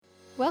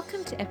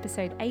Welcome to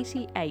episode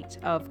 88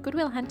 of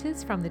Goodwill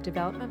Hunters from the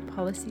Development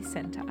Policy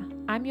Centre.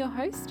 I'm your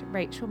host,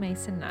 Rachel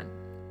Mason-Nunn.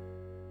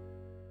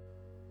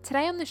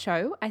 Today on the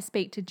show, I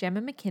speak to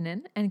Gemma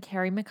McKinnon and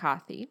Kerry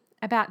McCarthy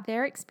about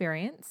their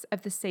experience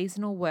of the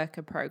Seasonal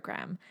Worker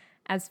Program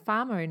as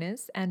farm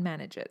owners and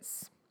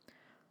managers.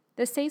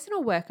 The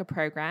Seasonal Worker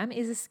Program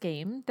is a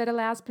scheme that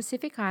allows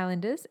Pacific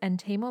Islanders and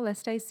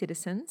Timor-Leste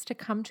citizens to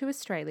come to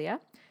Australia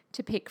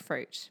to pick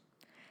fruit.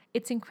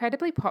 It's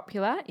incredibly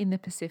popular in the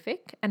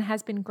Pacific and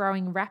has been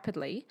growing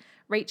rapidly,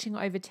 reaching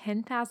over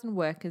 10,000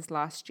 workers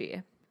last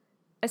year.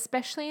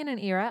 Especially in an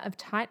era of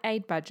tight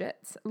aid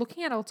budgets,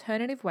 looking at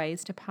alternative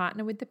ways to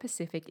partner with the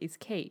Pacific is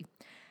key,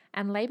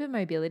 and labour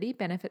mobility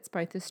benefits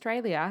both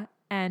Australia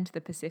and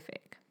the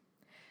Pacific.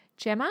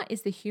 Gemma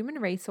is the Human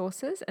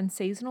Resources and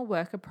Seasonal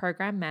Worker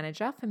Program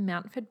Manager for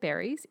Mountford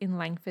Berries in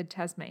Langford,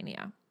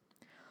 Tasmania.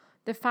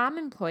 The farm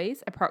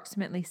employs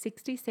approximately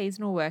 60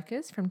 seasonal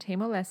workers from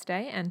Timor-Leste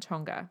and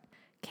Tonga.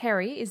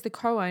 Kerry is the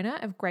co-owner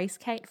of Grace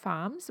Kate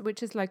Farms,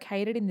 which is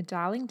located in the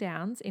Darling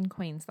Downs in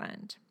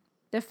Queensland.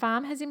 The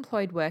farm has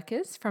employed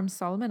workers from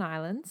Solomon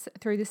Islands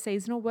through the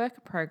Seasonal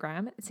Worker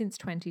Program since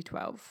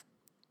 2012.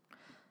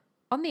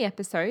 On the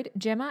episode,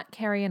 Gemma,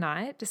 Kerry and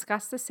I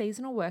discuss the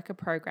Seasonal Worker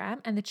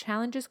Program and the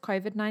challenges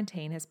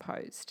COVID-19 has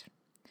posed.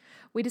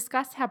 We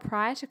discussed how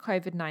prior to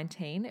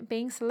COVID-19,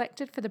 being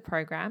selected for the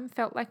program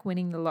felt like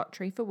winning the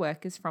lottery for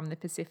workers from the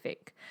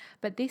Pacific.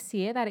 But this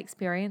year, that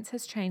experience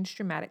has changed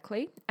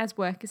dramatically as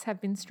workers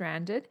have been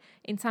stranded,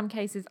 in some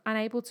cases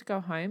unable to go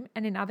home,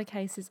 and in other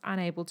cases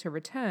unable to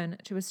return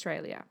to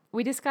Australia.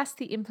 We discussed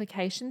the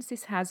implications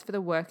this has for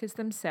the workers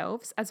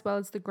themselves, as well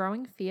as the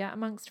growing fear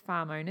amongst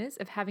farm owners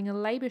of having a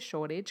labour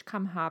shortage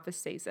come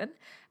harvest season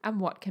and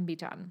what can be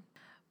done.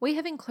 We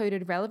have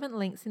included relevant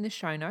links in the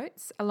show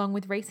notes, along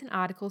with recent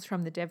articles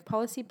from the Dev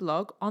Policy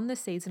blog on the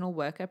Seasonal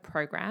Worker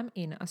Program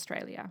in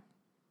Australia.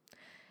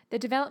 The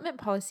Development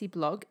Policy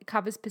blog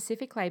covers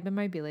Pacific labour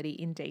mobility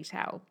in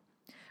detail.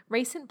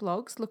 Recent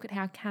blogs look at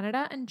how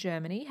Canada and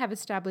Germany have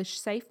established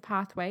safe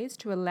pathways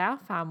to allow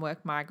farm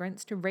work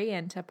migrants to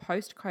re-enter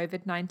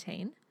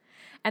post-COVID-19,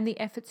 and the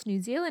efforts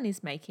New Zealand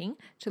is making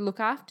to look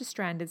after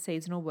stranded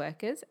seasonal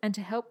workers and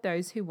to help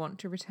those who want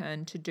to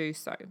return to do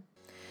so.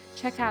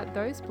 Check out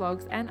those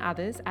blogs and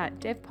others at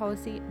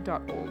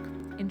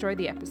devpolicy.org. Enjoy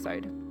the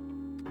episode.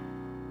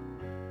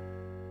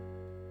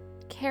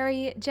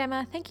 Kerry,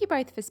 Gemma, thank you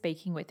both for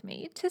speaking with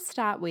me. To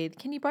start with,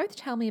 can you both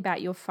tell me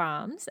about your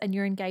farms and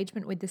your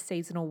engagement with the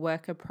Seasonal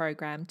Worker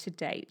Program to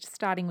date,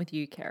 starting with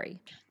you,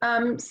 Kerry?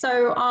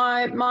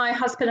 My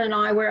husband and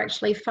I were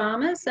actually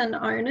farmers and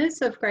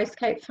owners of Grace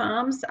Kate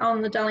Farms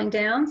on the Darling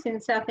Downs in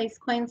southeast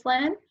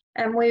Queensland,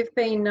 and we've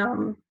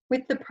been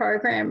with the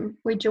program.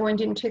 We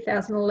joined in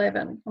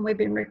 2011 and we've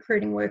been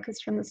recruiting workers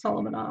from the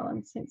Solomon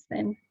Islands since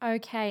then.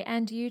 Okay,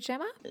 and you,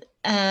 Gemma?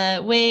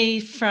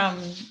 We're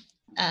from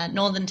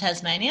northern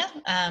Tasmania.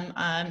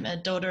 I'm a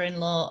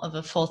daughter-in-law of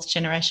a fourth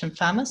generation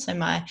farmer, so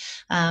my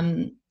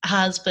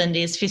husband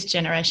is fifth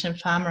generation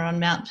farmer on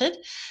Mountford.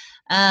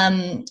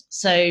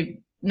 So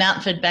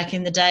Mountford back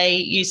in the day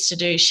used to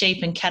do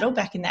sheep and cattle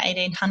back in the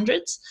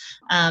 1800s,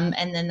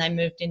 and then they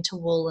moved into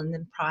wool and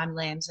then prime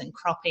lambs and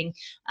cropping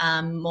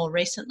more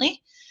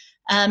recently.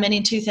 And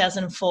in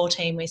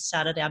 2014 we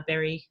started our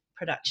berry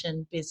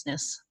production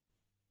business.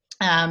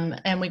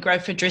 And we grow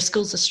for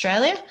Driscoll's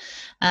Australia,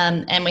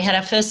 and we had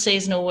our first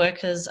seasonal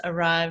workers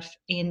arrive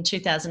in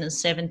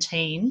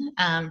 2017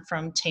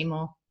 from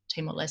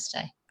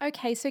Timor-Leste.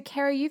 Okay, so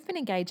Kerry, you've been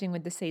engaging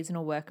with the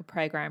Seasonal Worker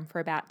Program for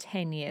about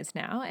 10 years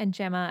now, and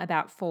Gemma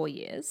about 4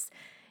 years.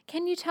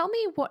 Can you tell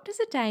me, what does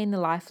a day in the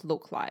life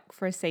look like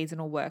for a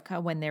seasonal worker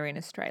when they're in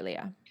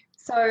Australia?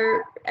 So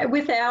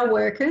with our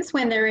workers,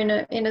 when they're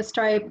in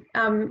Australia,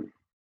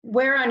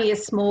 we're only a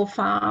small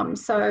farm,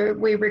 so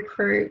we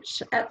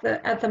recruit at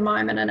the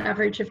moment an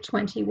average of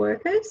 20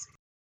 workers.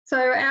 So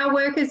our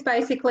workers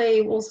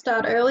basically will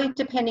start early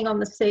depending on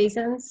the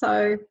season,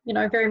 so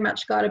very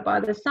much guided by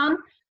the sun.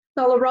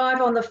 They'll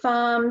arrive on the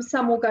farm,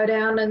 some will go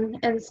down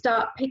and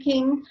start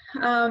picking.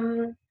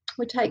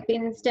 We take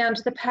bins down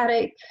to the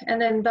paddock,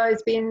 and then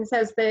those bins,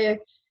 as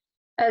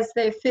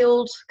they're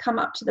filled, come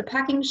up to the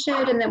packing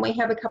shed, and then we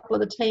have a couple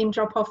of the team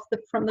drop off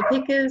from the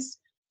pickers,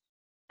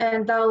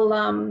 and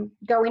they'll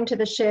go into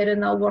the shed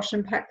and they'll wash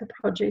and pack the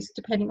produce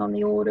depending on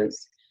the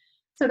orders.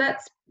 So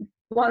that's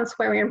once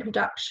we're in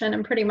production,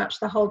 and pretty much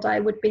the whole day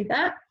would be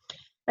that.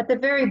 At the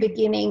very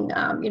beginning,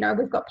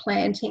 we've got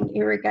planting,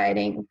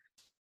 irrigating,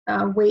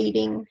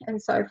 weeding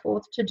and so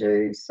forth to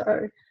do.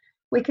 So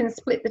we can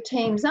split the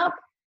teams up.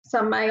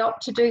 Some may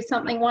opt to do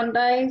something one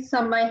day,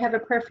 some may have a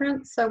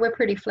preference. So we're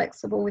pretty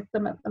flexible with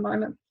them at the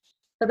moment.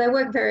 But they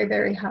work very,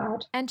 very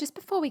hard. And just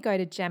before we go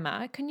to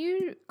Gemma, can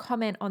you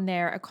comment on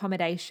their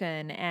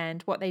accommodation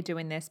and what they do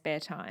in their spare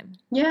time?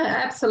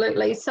 Yeah,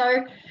 absolutely.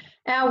 So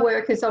our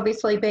workers,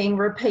 obviously being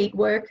repeat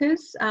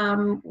workers,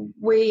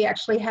 we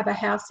actually have a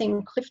house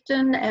in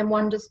Clifton and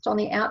one just on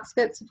the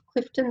outskirts of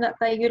Clifton that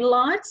they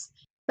utilise.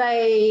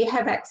 They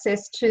have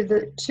access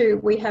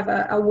we have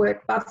a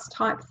work bus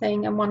type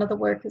thing, and one of the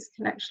workers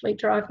can actually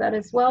drive that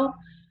as well.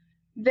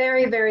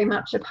 very, very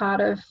much a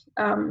part of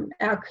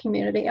our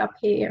community up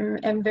here,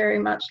 and very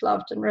much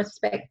loved and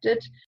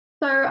respected.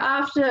 So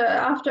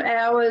after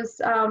hours,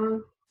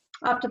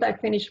 after they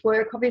finish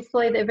work,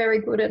 obviously they're very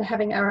good at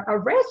having a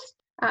rest.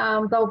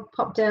 They'll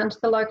pop down to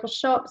the local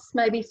shops,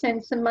 maybe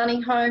send some money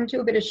home,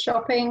 do a bit of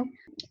shopping.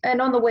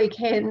 And on the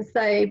weekends,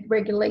 they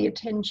regularly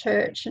attend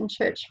church and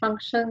church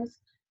functions,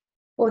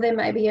 or there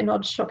may be an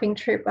odd shopping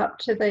trip up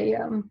to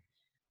the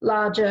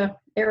larger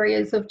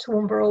areas of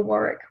Toowoomba or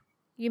Warwick.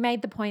 You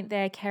made the point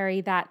there, Kerry,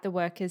 that the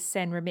workers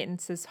send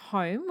remittances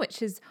home,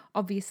 which is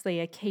obviously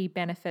a key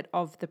benefit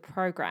of the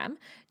program.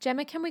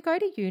 Gemma, can we go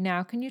to you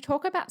now? Can you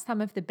talk about some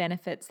of the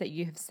benefits that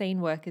you have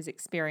seen workers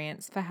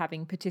experience for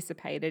having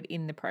participated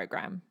in the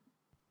program?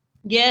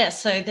 Yeah,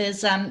 so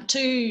there's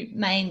two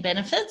main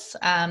benefits.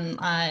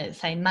 I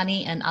say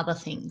money and other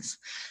things.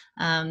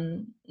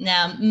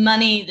 Now,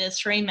 money, there's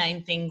three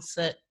main things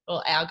that,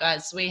 well, our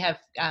guys, we have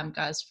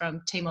guys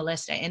from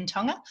Timor-Leste and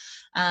Tonga.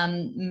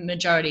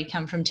 Majority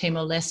come from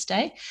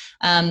Timor-Leste.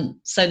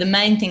 So the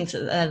main things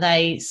that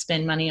they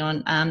spend money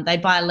on, they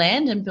buy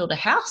land and build a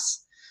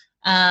house.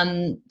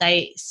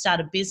 They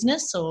start a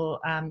business or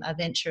a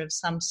venture of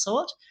some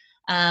sort,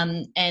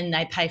 and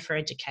they pay for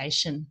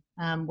education.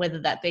 Whether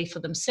that be for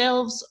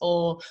themselves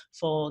or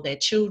for their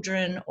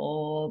children,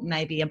 or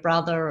maybe a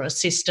brother or a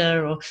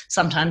sister, or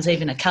sometimes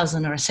even a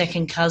cousin or a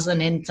second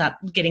cousin ends up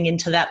getting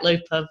into that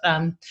loop of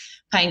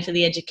paying for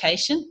the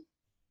education.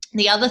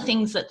 The other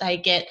things that they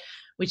get,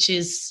 which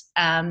is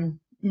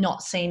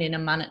not seen in a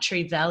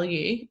monetary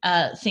value,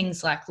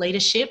 things like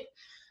leadership.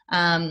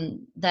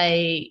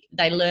 They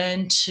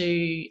learn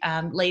to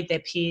lead their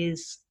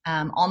peers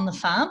on the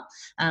farm.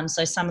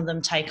 So some of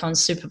them take on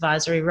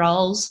supervisory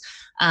roles.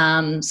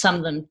 Some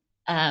of them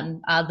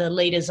are the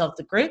leaders of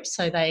the group,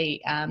 so they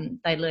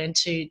learn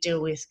to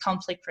deal with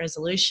conflict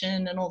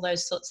resolution and all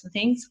those sorts of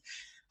things.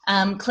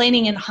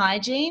 Cleaning and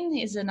hygiene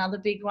is another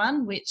big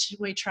one, which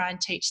we try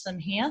and teach them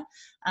here.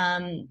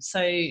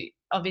 So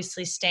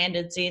obviously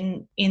standards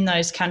in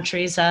those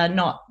countries are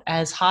not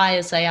as high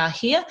as they are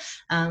here,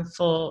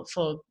 for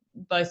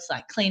both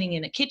like cleaning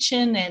in a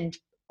kitchen and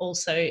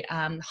also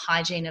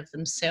hygiene of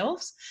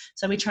themselves.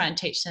 So we try and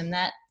teach them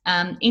that.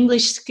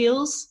 English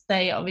skills,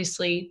 they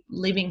obviously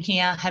living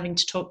here, having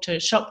to talk to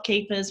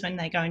shopkeepers when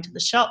they go into the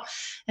shop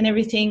and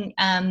everything,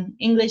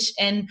 English,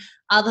 and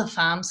other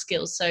farm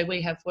skills. So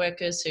we have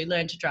workers who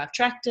learn to drive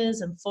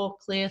tractors and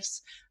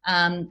forklifts.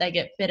 They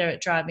get better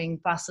at driving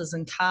buses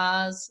and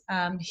cars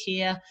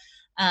here.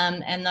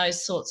 And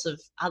those sorts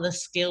of other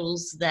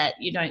skills that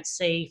you don't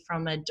see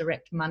from a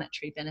direct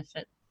monetary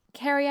benefit.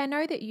 Kerry, I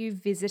know that you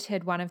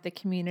visited one of the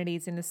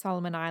communities in the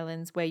Solomon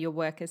Islands where your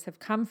workers have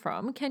come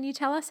from. Can you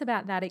tell us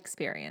about that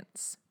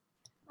experience?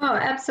 Oh,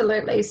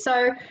 absolutely.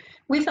 So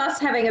with us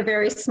having a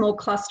very small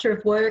cluster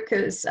of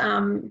workers,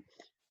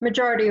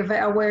 majority of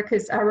our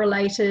workers are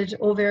related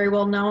or very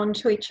well known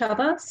to each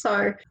other.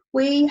 So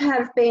we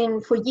have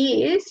been for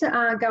years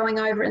going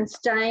over and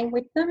staying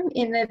with them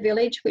in their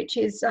village, which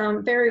is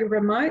very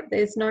remote.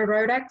 There's no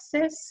road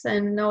access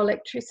and no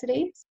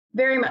electricity.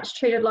 Very much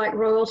treated like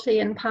royalty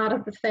and part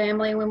of the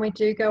family when we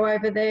do go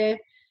over there.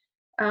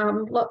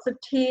 Lots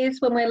of tears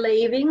when we're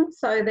leaving.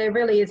 So there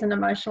really is an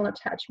emotional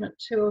attachment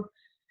to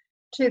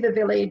the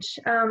village.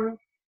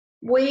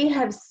 We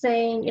have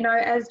seen,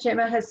 as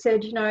Gemma has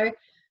said,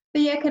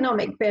 the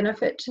economic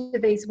benefit to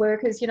these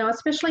workers,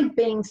 especially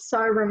being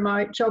so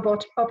remote, job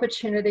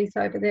opportunities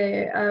over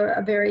there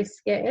are very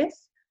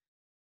scarce.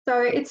 So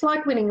it's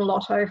like winning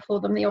lotto for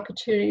them, the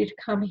opportunity to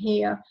come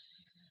here.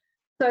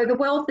 So the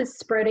wealth is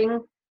spreading.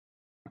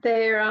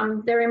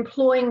 They're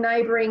employing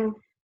neighbouring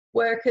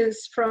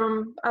workers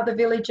from other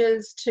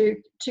villages to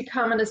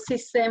come and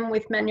assist them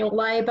with manual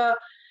labour.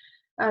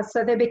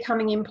 So they're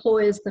becoming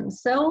employers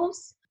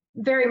themselves,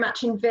 very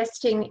much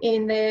investing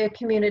in their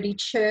community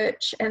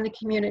church and the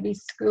community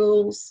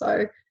schools.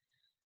 So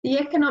the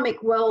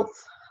economic wealth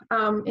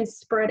is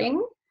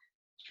spreading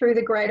through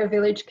the greater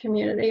village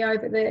community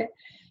over there.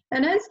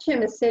 And as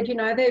Gemma said,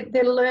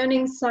 they're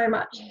learning so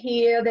much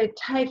here. They're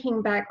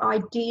taking back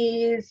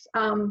ideas.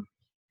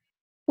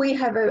 We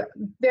have a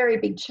very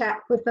big chat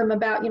with them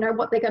about,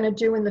 what they're going to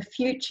do in the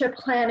future,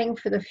 planning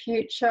for the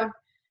future.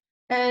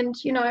 And,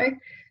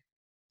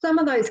 some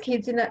of those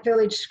kids in that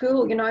village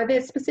school,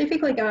 they're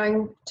specifically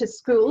going to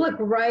school, a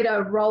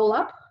greater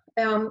roll-up,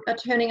 are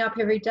turning up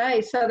every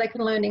day so they can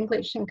learn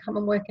English and come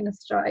and work in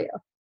Australia.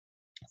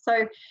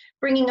 So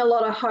bringing a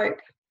lot of hope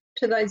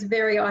to those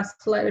very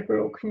isolated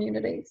rural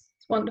communities.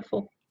 It's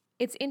wonderful.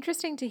 It's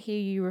interesting to hear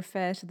you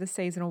refer to the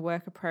seasonal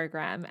worker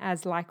program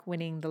as like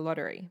winning the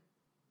lottery.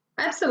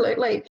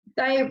 Absolutely.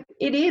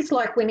 It is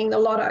like winning the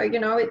lotto,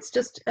 it's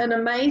just an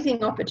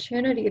amazing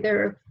opportunity.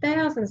 There are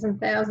thousands and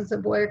thousands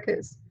of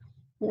workers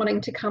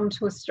wanting to come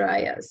to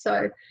Australia.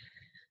 So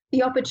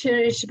the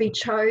opportunity to be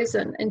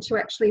chosen and to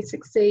actually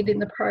succeed in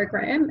the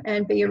program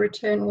and be a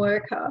return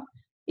worker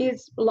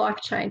is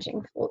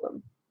life-changing for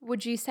them.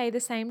 Would you say the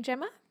same,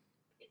 Gemma?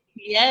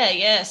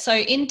 Yeah. So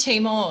in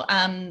Timor,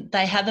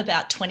 they have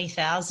about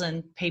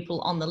 20,000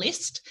 people on the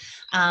list.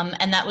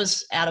 And that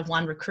was out of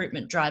one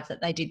recruitment drive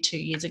that they did 2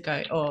 years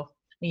ago, or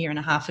a year and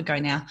a half ago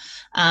now.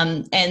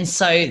 And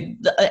so,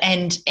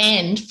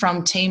 and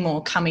from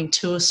Timor coming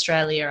to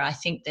Australia, I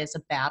think there's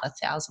about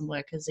 1,000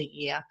 workers a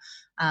year,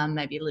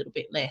 maybe a little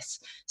bit less.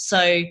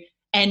 So,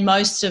 and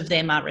most of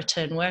them are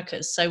return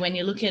workers. So when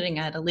you're looking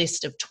at a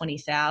list of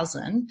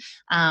 20,000,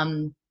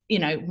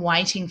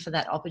 waiting for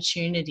that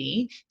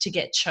opportunity to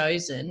get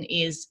chosen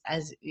is,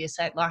 as you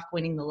say, like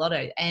winning the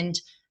lotto. And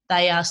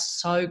they are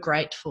so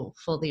grateful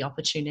for the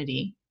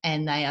opportunity,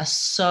 and they are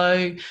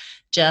so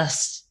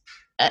just,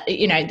 I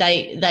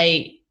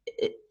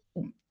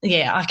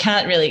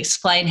can't really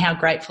explain how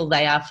grateful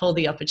they are for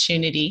the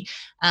opportunity,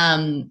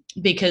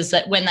 because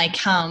that when they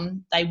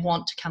come, they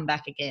want to come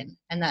back again.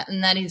 And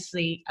that is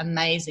the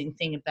amazing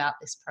thing about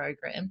this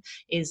program,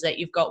 is that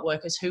you've got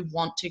workers who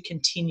want to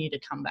continue to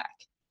come back.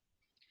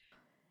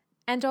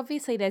 And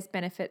obviously there's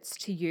benefits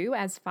to you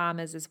as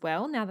farmers as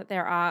well, now that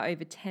there are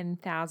over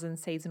 10,000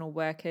 seasonal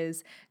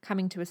workers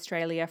coming to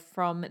Australia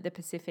from the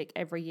Pacific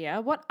every year.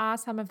 What are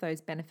some of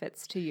those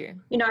benefits to you?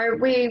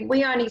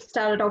 We only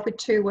started off with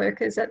 2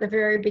 workers at the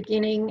very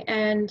beginning,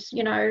 and,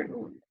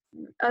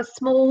 a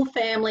small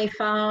family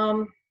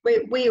farm.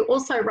 We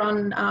also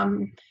run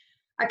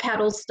a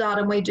cattle stud,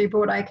 and we do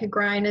broadacre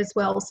grain as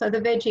well. So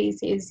the veggies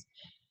is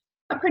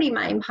a pretty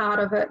main part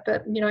of it,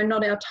 but,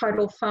 not our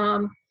total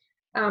farm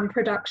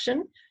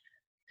production.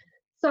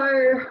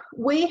 So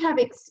we have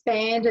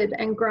expanded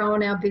and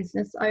grown our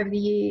business over the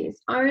years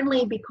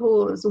only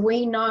because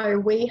we know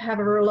we have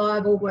a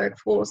reliable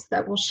workforce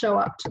that will show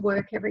up to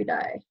work every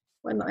day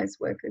when those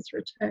workers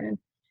return.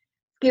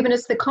 It's given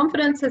us the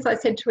confidence, as I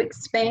said, to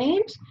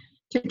expand,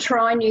 to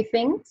try new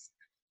things,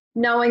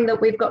 knowing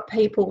that we've got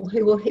people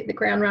who will hit the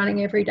ground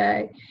running every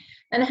day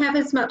and have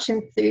as much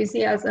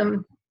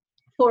enthusiasm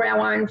for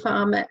our own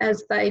farm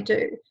as they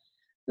do.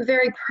 We're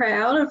very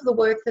proud of the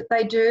work that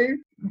they do.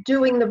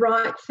 Doing the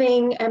right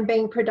thing and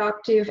being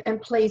productive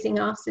and pleasing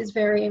us is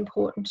very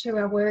important to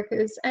our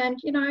workers. And,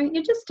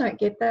 you just don't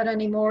get that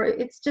anymore.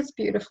 It's just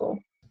beautiful.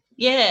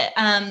 Yeah.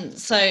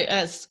 So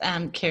as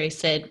Kerry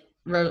said,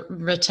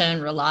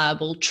 return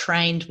reliable,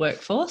 trained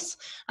workforce.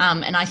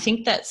 And I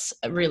think that's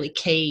really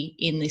key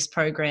in this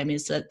program,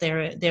 is that they're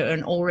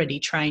an already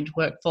trained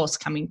workforce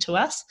coming to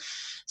us.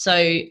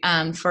 So,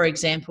 for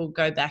example,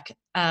 go back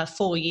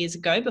 4 years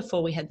ago,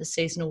 before we had the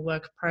seasonal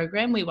worker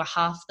program, we were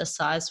half the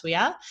size we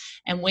are,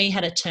 and we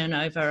had a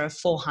turnover of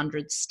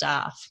 400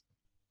 staff.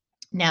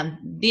 Now,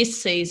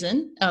 this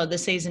season, the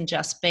season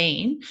just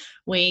been,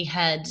 we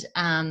had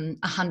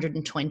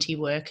 120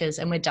 workers,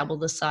 and we're double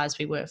the size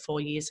we were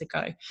 4 years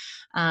ago.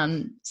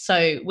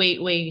 So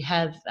we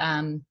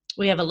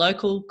have a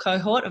local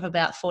cohort of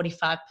about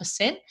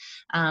 45%,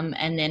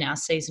 and then our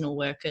seasonal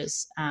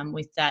workers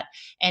with that.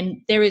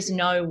 And there is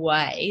no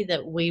way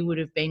that we would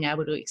have been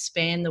able to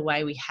expand the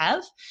way we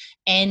have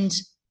and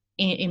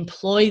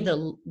employ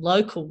the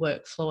local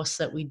workforce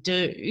that we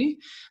do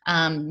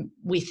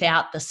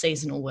without the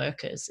seasonal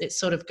workers. It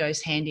sort of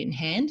goes hand in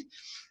hand.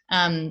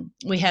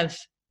 We have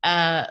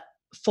 5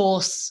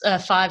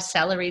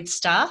 salaried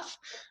staff,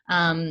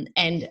 and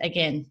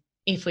again,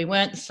 if we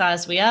weren't the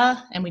size we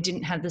are and we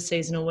didn't have the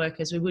seasonal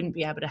workers, we wouldn't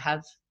be able to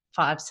have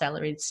 5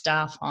 salaried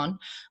staff on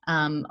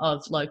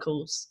of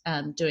locals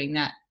doing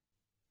that.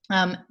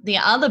 The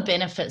other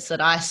benefits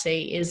that I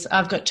see is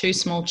I've got 2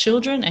 small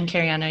children, and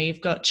Kerry, I know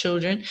you've got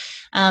children,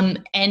 and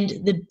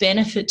the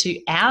benefit to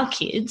our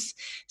kids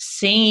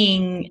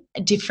seeing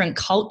different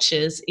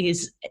cultures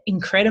is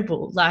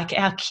incredible. Like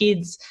our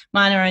kids,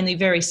 mine are only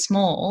very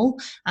small,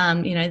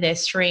 they're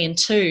 3 and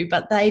 2,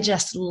 but they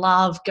just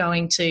love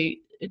going to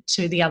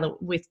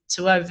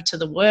over to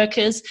the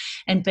workers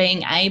and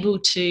being able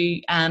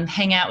to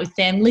hang out with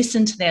them,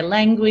 listen to their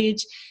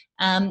language,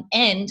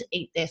 and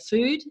eat their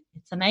food.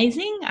 It's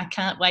amazing.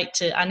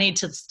 I need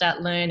to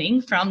start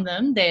learning from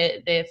them,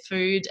 their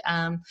food.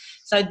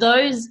 So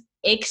those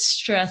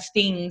extra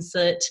things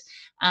that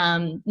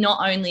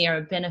not only are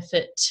a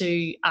benefit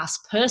to us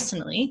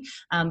personally,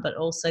 but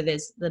also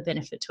there's the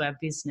benefit to our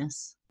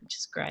business, which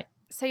is great.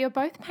 So you're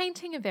both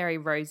painting a very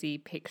rosy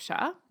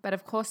picture, but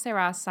of course there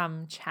are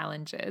some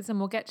challenges, and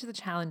we'll get to the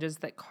challenges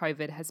that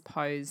COVID has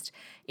posed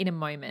in a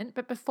moment.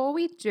 But before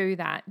we do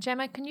that,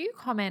 Gemma, can you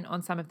comment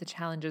on some of the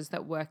challenges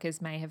that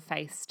workers may have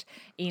faced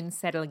in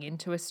settling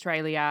into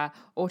Australia,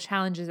 or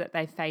challenges that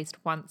they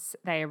faced once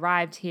they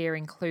arrived here,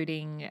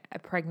 including a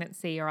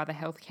pregnancy or other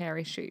healthcare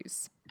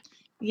issues?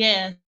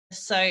 Yeah.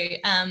 So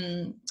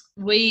I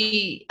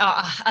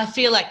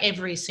feel like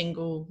every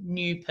single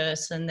new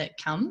person that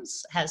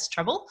comes has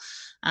trouble.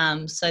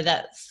 So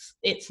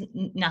it's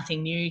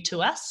nothing new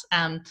to us.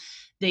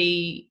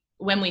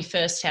 When we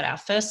first had our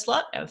first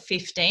lot of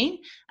 15,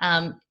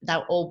 they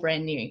were all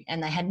brand new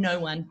and they had no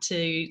one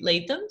to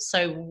lead them.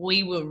 So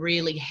we were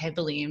really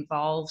heavily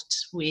involved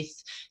with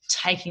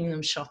taking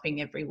them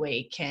shopping every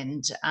week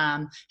and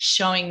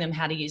showing them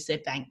how to use their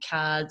bank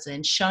cards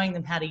and showing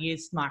them how to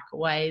use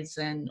microwaves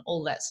and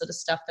all that sort of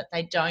stuff that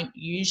they don't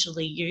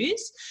usually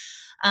use.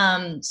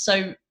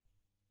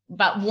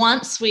 But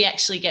once we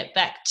actually get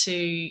back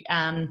to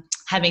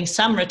having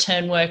some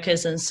return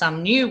workers and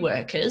some new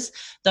workers,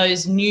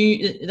 those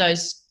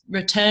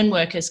return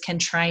workers can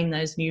train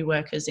those new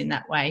workers in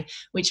that way,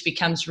 which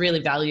becomes really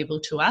valuable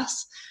to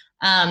us.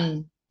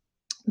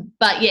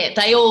 But yeah,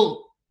 they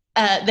all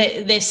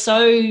they're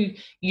so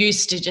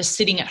used to just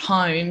sitting at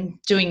home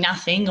doing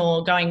nothing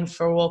or going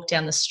for a walk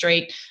down the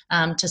street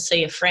to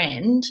see a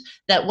friend,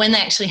 that when they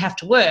actually have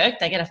to work,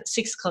 they get up at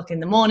 6 o'clock in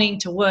the morning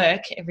to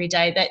work every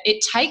day, that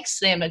it takes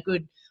them a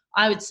good,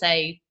 I would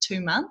say,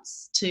 2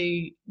 months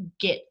to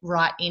get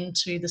right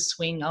into the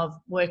swing of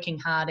working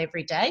hard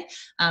every day,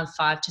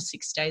 5 to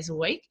 6 days a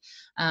week.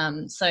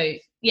 So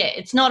yeah,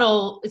 it's not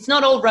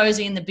all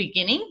rosy in the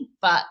beginning,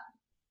 but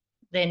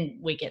then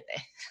we get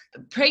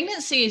there.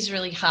 Pregnancy is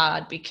really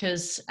hard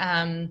because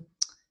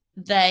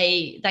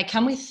they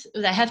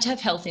have to have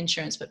health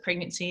insurance, but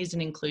pregnancy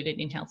isn't included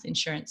in health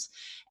insurance.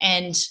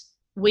 And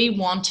we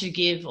want to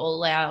give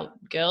all our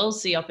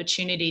girls the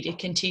opportunity to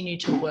continue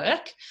to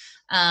work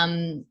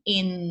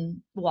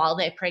while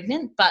they're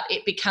pregnant, but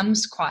it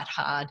becomes quite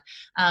hard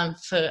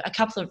for a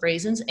couple of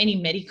reasons. Any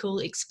medical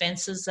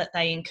expenses that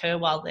they incur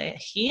while they're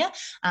here,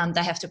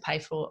 they have to pay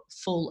for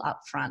full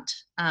upfront.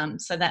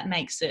 So that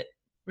makes it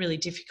really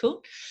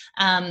difficult.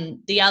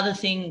 The other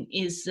thing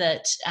is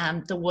that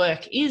the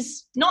work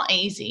is not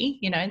easy.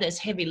 There's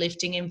heavy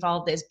lifting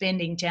involved, there's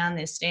bending down,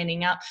 there's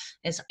standing up,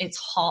 it's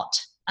hot,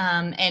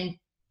 and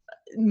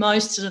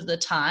most of the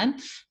time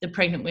the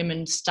pregnant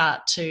women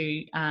start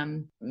to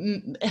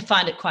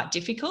find it quite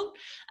difficult.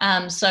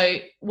 So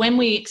when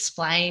we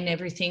explain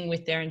everything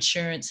with their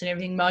insurance and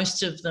everything,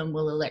 most of them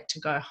will elect to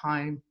go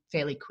home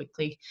fairly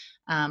quickly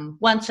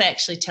once they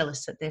actually tell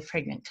us that they're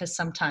pregnant, because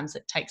sometimes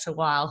it takes a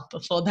while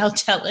before they'll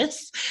tell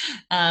us,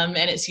 and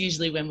it's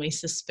usually when we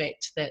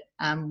suspect that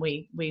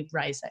we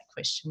raise that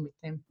question with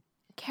them.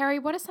 Kerry,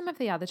 what are some of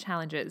the other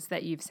challenges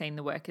that you've seen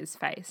the workers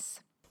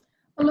face?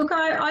 Well, look,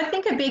 I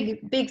think a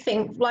big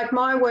thing, like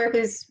my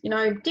workers,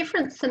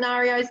 different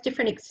scenarios,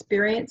 different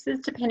experiences,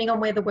 depending on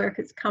where the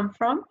workers come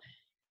from.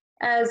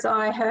 As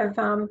I have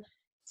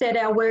said,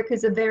 our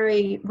workers are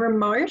very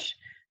remote.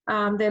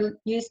 They're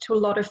used to a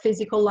lot of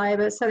physical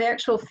labour, so the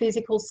actual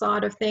physical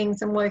side of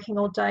things and working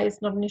all day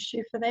is not an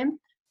issue for them.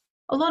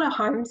 A lot of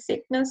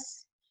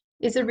homesickness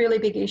is a really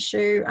big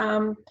issue.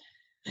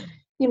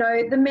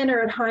 The men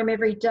are at home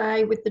every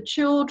day with the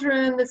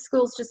children, the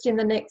school's just in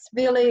the next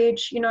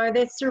village,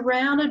 they're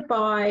surrounded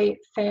by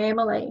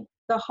family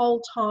the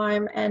whole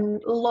time,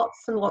 and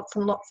lots and lots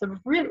and lots of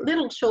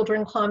little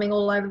children climbing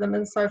all over them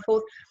and so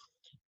forth.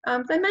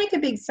 They make a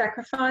big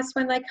sacrifice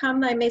when they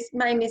come. They may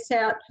miss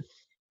out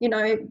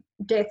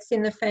deaths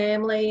in the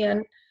family,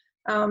 and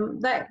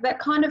that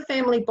kind of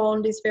family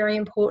bond is very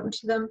important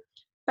to them.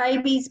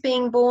 Babies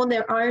being born,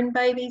 their own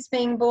babies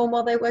being born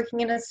while they're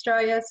working in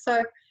Australia.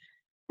 So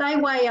they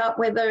weigh up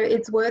whether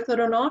it's worth it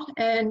or not.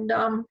 And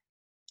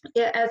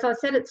as I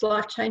said, it's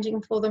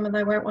life-changing for them and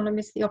they won't want to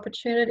miss the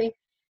opportunity.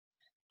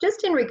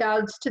 Just in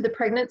regards to the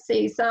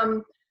pregnancies,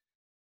 Gemma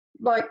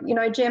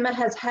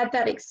has had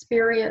that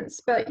experience,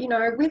 but,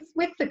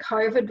 with the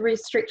COVID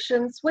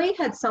restrictions, we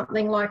had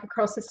something like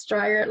across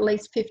Australia, at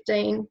least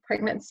 15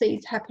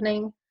 pregnancies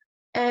happening.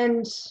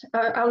 And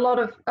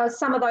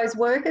some of those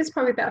workers,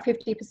 probably about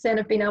 50%,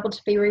 have been able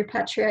to be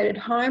repatriated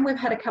home. We've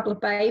had a couple of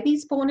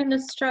babies born in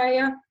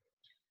Australia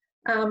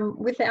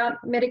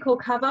without medical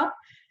cover.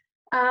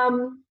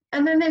 And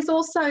then there's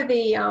also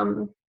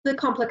the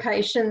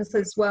complications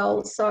as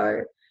well.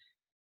 So,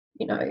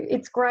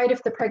 it's great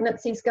if the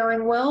pregnancy's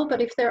going well,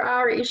 but if there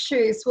are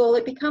issues, well,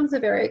 it becomes a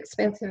very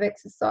expensive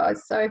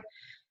exercise. So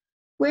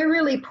we're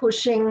really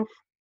pushing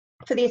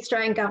for the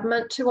Australian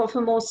government to offer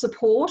more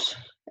support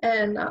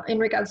and in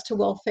regards to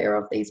welfare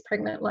of these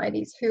pregnant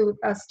ladies who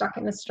are stuck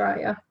in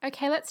Australia.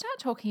 Okay, let's start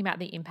talking about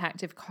the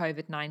impact of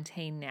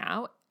COVID-19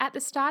 now. At the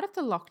start of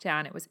the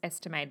lockdown, it was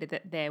estimated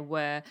that there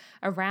were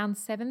around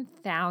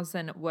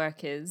 7,000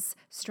 workers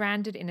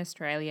stranded in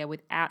Australia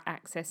without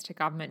access to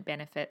government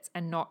benefits,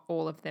 and not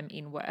all of them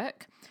in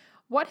work.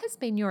 What has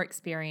been your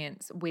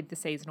experience with the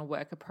seasonal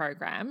worker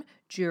program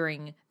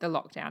during the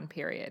lockdown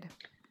period?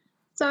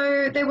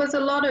 So there was a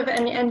lot of,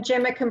 and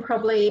Gemma can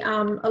probably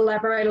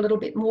elaborate a little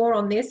bit more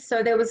on this.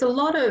 So there was a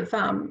lot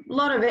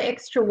of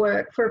extra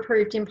work for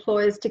approved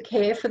employers to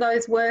care for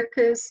those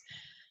workers.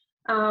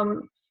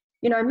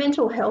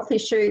 Mental health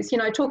issues,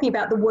 talking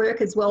about the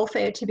workers'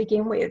 welfare to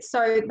begin with.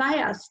 So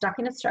they are stuck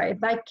in Australia.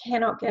 They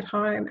cannot get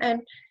home.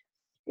 And,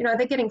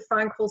 they're getting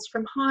phone calls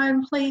from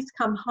home, please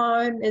come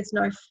home, there's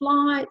no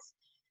flights.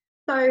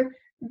 So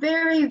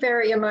very,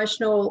 very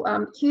emotional,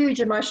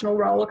 huge emotional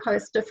roller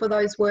coaster for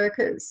those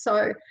workers.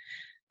 So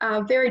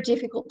very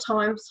difficult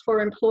times for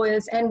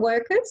employers and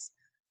workers.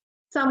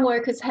 Some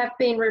workers have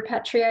been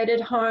repatriated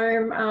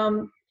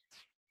home.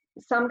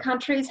 Some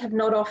countries have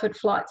not offered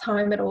flights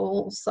home at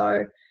all.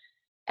 So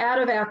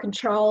out of our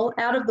control,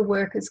 out of the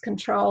workers'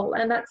 control,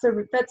 and that's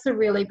a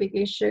really big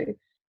issue.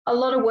 A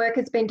lot of work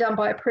has been done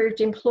by approved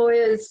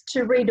employers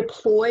to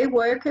redeploy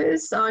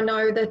workers. I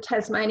know the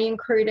Tasmanian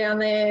crew down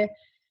there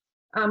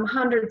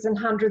hundreds and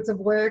hundreds of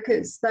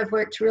workers. They've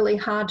worked really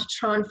hard to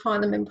try and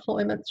find them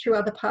employment through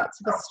other parts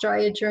of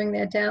Australia during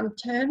their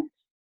downturn.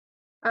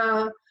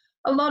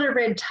 A lot of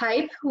red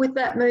tape with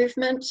that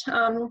movement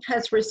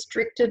has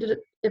restricted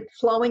it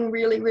flowing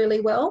really,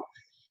 really well.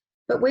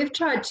 But we've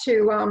tried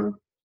to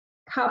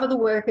cover the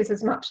workers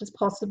as much as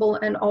possible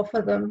and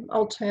offer them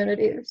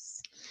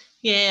alternatives.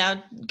 Yeah,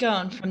 I'd go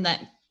on from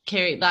that,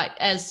 Kerry. Like,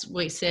 as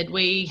we said,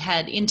 we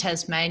had in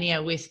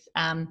Tasmania with,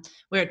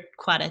 we're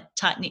quite a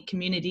tight-knit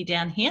community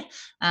down here.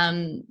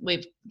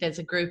 There's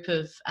a group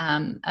of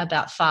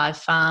about 5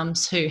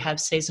 farms who have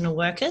seasonal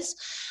workers,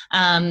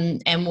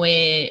 and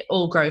we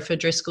all grow for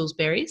Driscoll's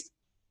berries.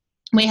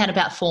 We had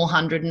about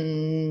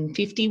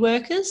 450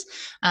 workers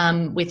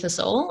with us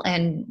all,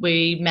 and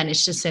we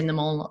managed to send them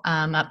all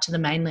up to the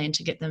mainland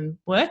to get them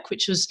work,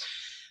 which was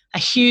a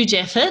huge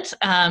effort,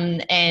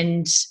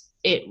 and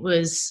it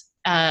was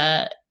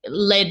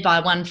led by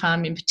one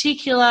farm in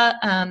particular,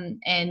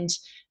 and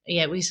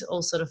yeah, we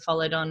all sort of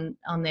followed on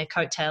their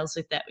coattails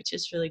with that, which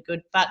is really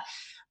good. But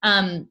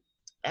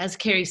as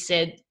Kerry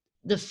said,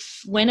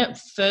 when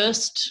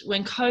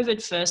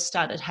COVID first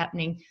started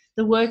happening,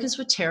 the workers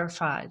were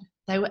terrified.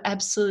 They were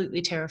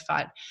absolutely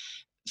terrified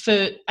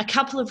for a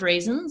couple of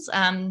reasons.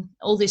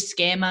 All this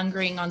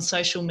scaremongering on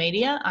social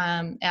media.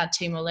 Our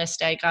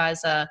Timor-Leste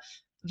guys are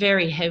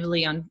very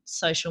heavily on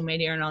social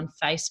media and on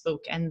Facebook,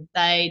 and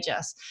they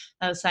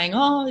were saying,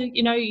 oh,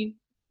 you know,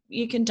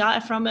 you can die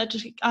from it.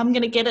 I'm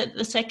going to get it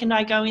the second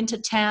I go into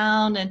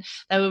town. And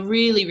they were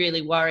really,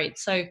 really worried.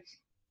 So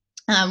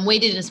we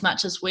did as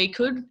much as we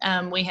could.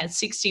 We had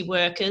 60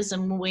 workers,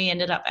 and we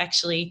ended up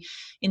actually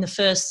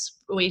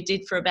we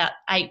did for about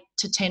 8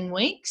 to 10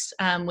 weeks.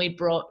 We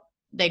brought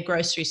their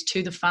groceries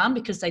to the farm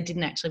because they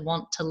didn't actually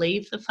want to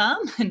leave the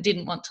farm and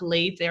didn't want to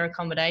leave their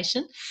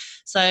accommodation.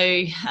 So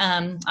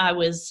I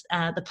was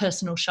the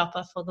personal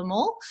shopper for them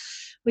all,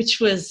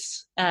 which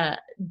was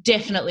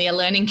definitely a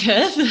learning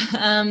curve.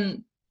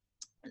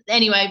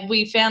 Anyway,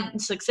 we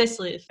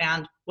successfully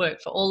found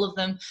work for all of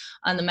them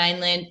on the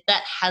mainland.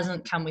 That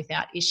hasn't come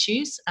without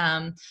issues,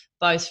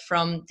 both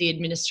from the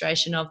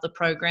administration of the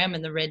program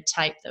and the red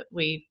tape that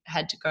we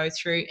had to go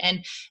through,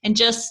 and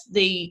just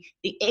the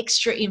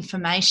extra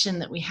information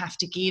that we have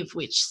to give,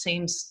 which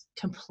seems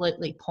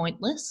completely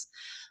pointless.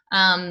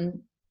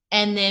 And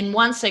then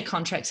once their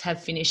contracts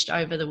have finished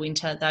over the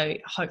winter,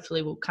 they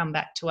hopefully will come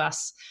back to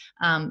us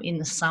in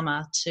the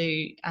summer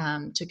to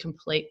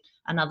complete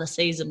another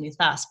season with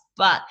us.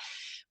 But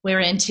we're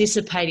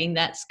anticipating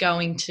that's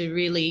going to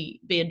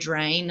really be a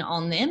drain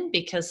on them,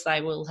 because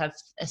they will have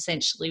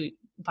essentially,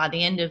 by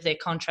the end of their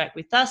contract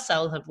with us,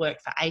 they'll have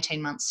worked for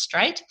 18 months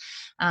straight.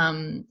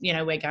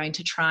 We're going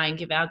to try and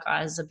give our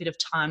guys a bit of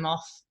time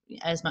off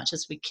as much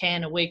as we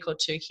can, a week or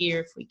 2 here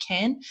if we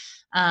can.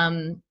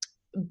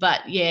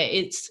 But yeah,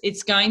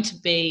 it's going to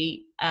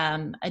be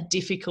a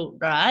difficult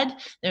ride.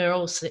 They're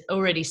also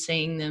already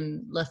seeing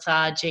them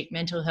lethargic,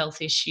 mental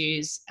health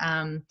issues.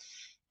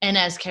 And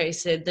as Kerry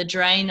said, the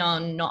drain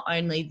on not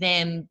only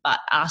them but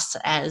us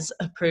as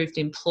approved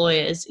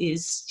employers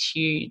is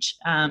huge.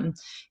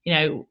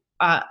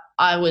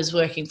 I was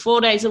working 4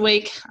 days a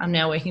week. I'm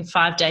now working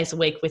 5 days a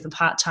week with a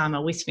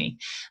part-timer with me,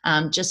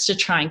 just to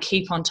try and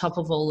keep on top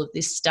of all of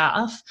this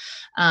stuff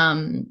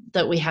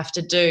that we have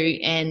to do,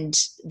 and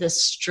the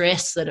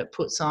stress that it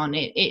puts on.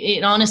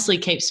 It honestly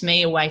keeps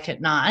me awake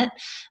at night,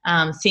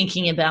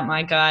 thinking about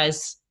my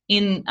guys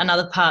in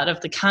another part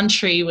of the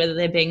country, whether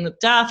they're being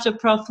looked after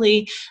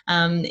properly.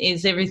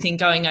 Is everything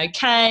going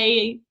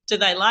okay? Do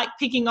they like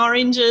picking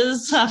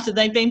oranges after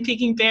they've been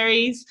picking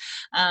berries?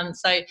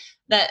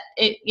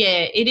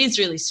 It is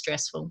really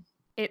stressful.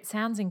 It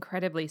sounds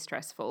incredibly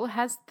stressful.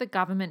 Has the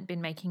government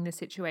been making the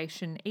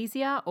situation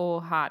easier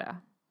or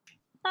harder?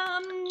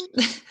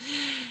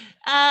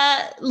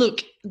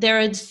 Look,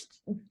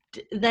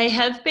 they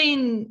have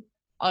been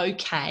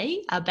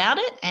okay about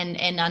it,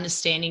 and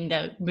understanding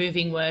that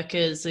moving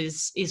workers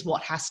is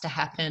what has to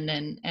happen,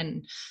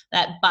 and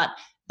that, but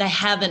they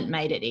haven't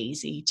made it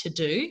easy to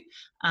do.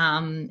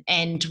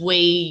 And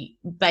we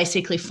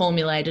basically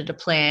formulated a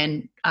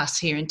plan, us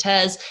here in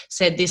Tas,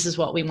 said this is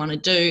what we want to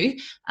do.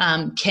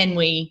 Can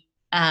we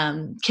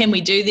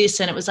do this?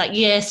 And it was like,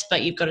 yes,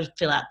 but you've got to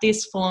fill out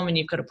this form and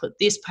you've got to put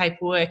this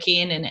paperwork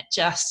in, and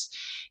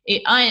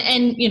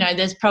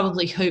there's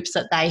probably hoops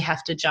that they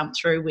have to jump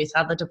through with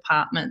other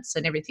departments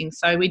and everything.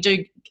 So we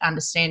do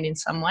understand in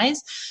some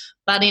ways,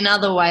 but in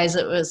other ways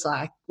it was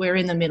like, we're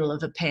in the middle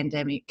of a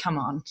pandemic. Come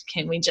on,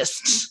 can we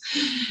just,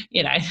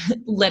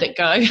 let it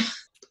go?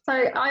 So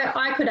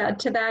I could add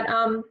to that.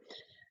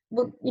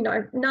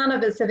 None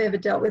of us have ever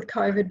dealt with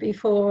COVID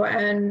before,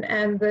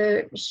 and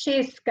the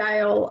sheer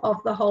scale of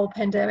the whole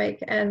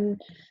pandemic and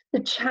the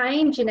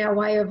change in our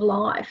way of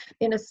life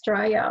in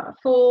Australia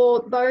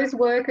for those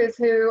workers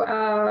who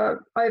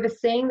are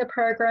overseeing the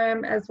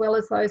program, as well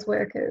as those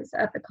workers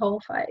at the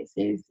coalface,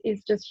 is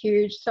just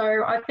huge.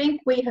 So I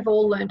think we have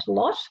all learnt a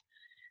lot,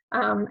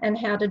 and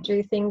how to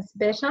do things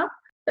better.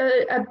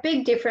 A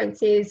big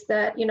difference is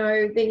that,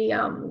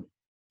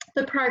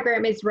 the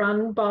program is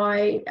run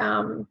by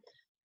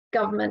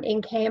government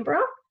in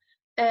Canberra,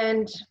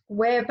 and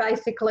we're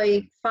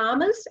basically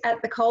farmers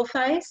at the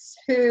coalface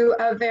who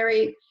are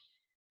very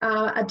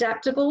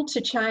adaptable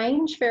to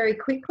change very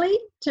quickly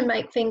to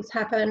make things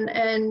happen,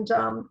 and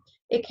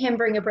it can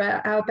bring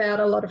about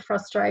a lot of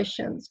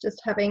frustrations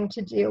just having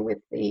to deal with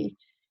the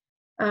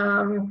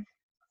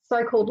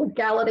so-called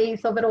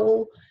legalities of it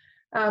all,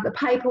 the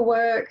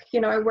paperwork,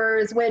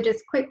 whereas we're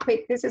just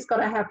quick, this has got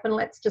to happen,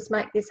 let's just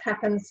make this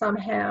happen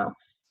somehow.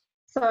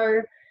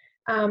 So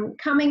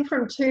coming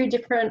from two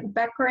different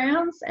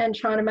backgrounds and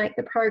trying to make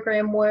the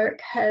program work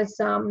has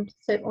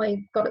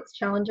certainly got its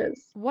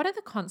challenges. What are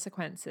the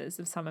consequences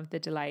of some of the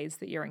delays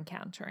that you're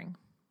encountering?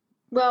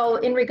 Well,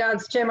 in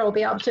regards, Gemma will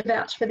be able to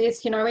vouch for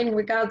this, in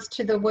regards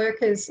to the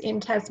workers in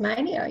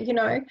Tasmania,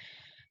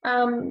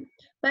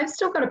 they've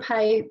still got to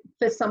pay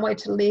for somewhere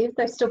to live.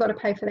 They've still got to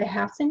pay for their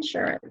house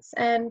insurance.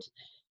 And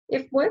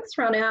if work's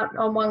run out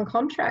on one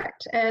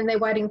contract and they're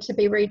waiting to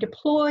be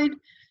redeployed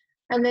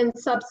and then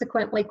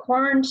subsequently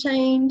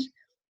quarantined,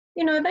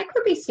 they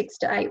could be 6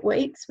 to 8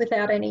 weeks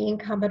without any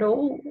income at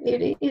all.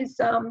 It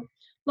is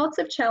lots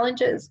of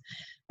challenges.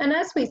 And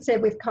as we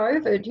said with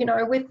COVID,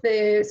 with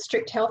the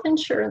strict health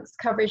insurance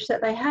coverage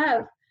that they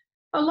have,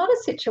 a lot of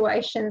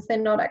situations they're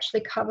not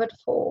actually covered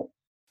for.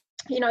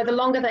 The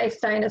longer they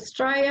stay in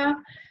Australia,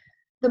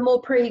 the more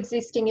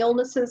pre-existing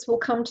illnesses will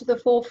come to the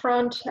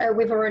forefront.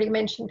 We've already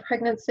mentioned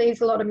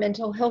pregnancies, a lot of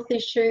mental health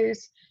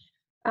issues,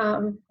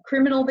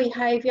 criminal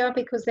behaviour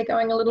because they're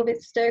going a little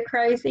bit stir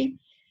crazy,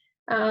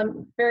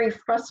 very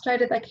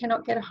frustrated they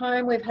cannot get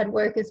home. We've had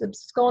workers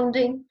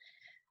absconding.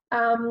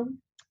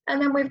 And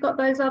then we've got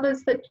those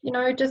others that,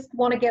 just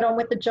want to get on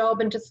with the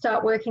job and just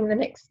start working the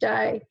next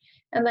day,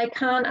 and they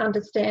can't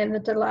understand the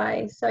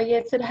delay. So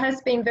yes, it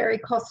has been very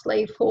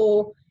costly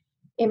for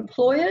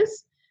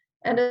employers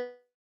and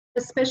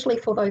especially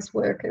for those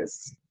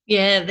workers.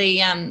 Yeah,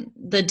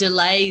 the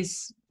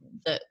delays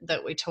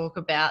that we talk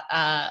about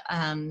are,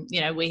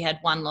 we had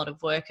one lot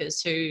of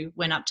workers who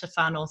went up to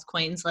Far North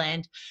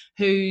Queensland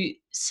who we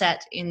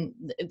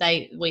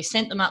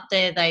sent them up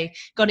there, they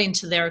got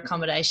into their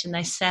accommodation,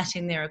 they sat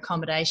in their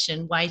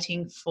accommodation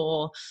waiting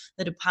for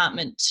the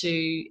department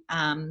to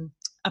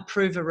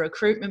approve a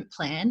recruitment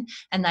plan,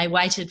 and they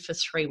waited for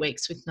 3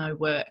 weeks with no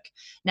work.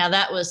 Now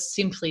that was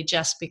simply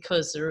just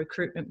because the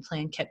recruitment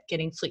plan kept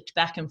getting flicked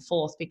back and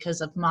forth because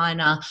of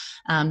minor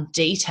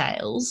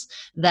details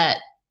that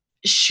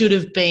should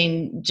have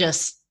been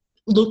just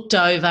looked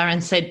over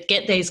and said,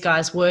 get these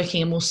guys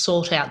working and we'll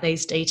sort out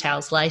these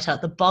details later.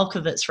 The bulk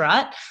of it's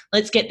right.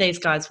 Let's get these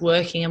guys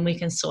working and we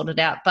can sort it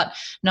out. But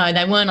no,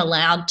 they weren't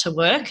allowed to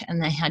work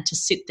and they had to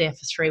sit there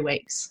for 3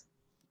 weeks.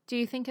 Do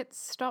you think it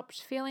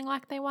stopped feeling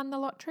like they won the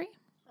lottery?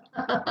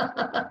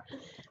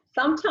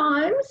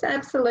 Sometimes,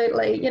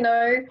 absolutely.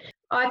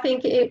 I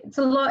think it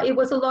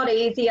was a lot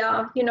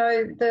easier,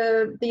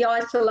 the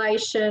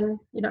isolation,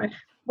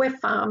 we're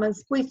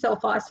farmers, we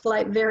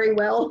self-isolate very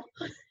well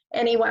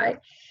anyway.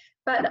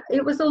 But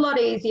it was a lot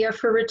easier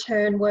for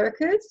return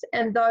workers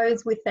and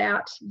those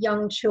without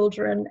young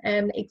children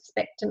and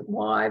expectant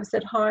wives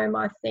at home,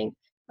 I think,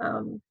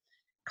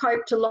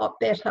 coped a lot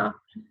better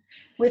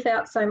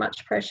without so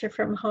much pressure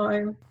from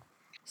home.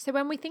 So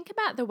when we think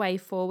about the way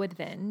forward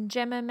then,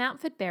 Gemma,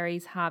 Mountford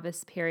Berries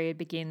harvest period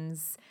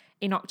begins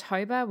in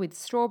October with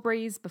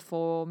strawberries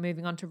before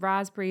moving on to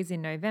raspberries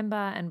in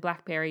November and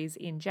blackberries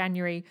in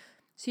January.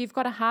 So you've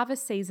got a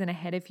harvest season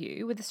ahead of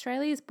you. With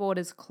Australia's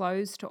borders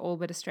closed to all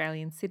but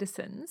Australian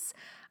citizens,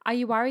 are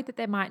you worried that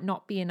there might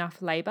not be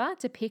enough labour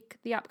to pick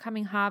the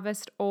upcoming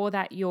harvest, or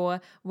that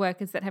your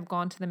workers that have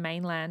gone to the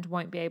mainland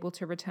won't be able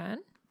to return?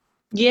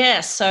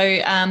 Yeah,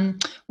 so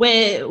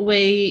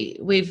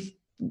we've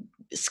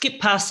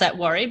skipped past that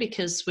worry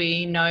because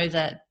we know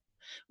that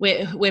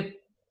we're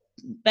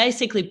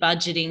basically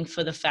budgeting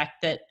for the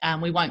fact that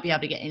we won't be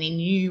able to get any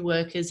new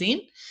workers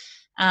in.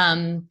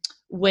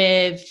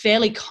 We're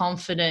fairly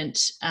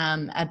confident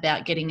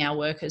about getting our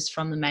workers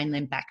from the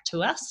mainland back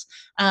to us.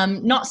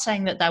 Not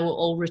saying that they will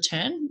all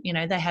return.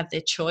 They have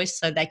their choice,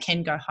 so they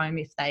can go home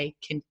if they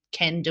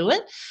can do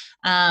it.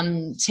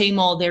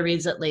 Timor, there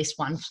is at least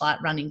one flight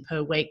running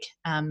per week,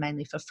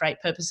 mainly for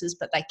freight purposes,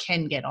 but they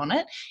can get on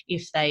it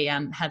if they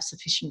have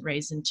sufficient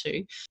reason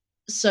to.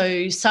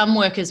 So some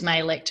workers may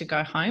elect to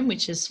go home,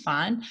 which is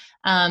fine.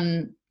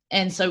 And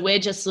so we're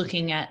just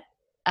looking at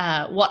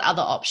what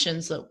other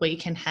options that we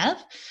can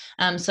have.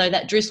 So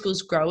that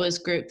Driscoll's Growers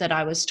Group that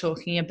I was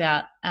talking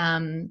about,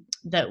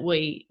 that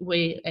we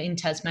in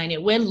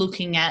Tasmania,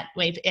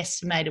 we've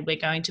estimated we're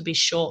going to be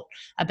short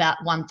about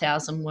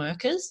 1,000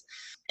 workers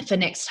for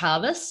next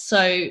harvest.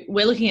 So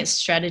we're looking at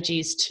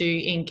strategies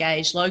to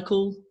engage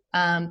local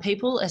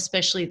people,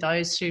 especially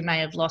those who may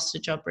have lost a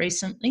job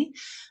recently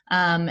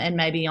and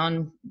maybe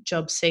on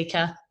Job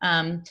Seeker,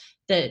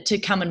 to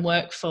come and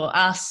work for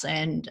us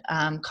and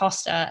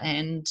Costa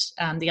and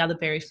the other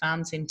berry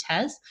farms in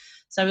Tas.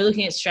 So we're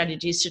looking at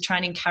strategies to try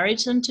and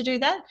encourage them to do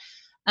that.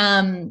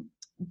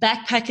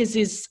 Backpackers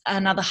is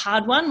another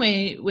hard one.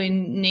 We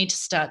need to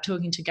start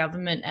talking to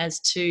government as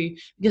to,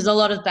 because a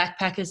lot of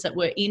backpackers that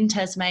were in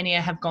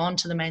Tasmania have gone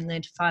to the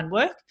mainland to find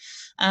work.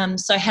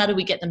 So how do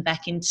we get them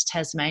back into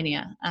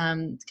Tasmania?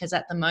 Because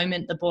at the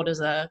moment the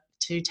borders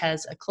to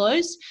Tas are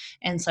closed,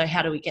 and so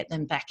how do we get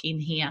them back in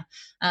here?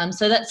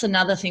 So that's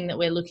another thing that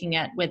we're looking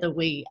at, whether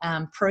we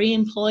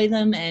pre-employ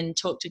them and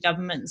talk to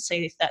government and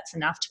see if that's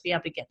enough to be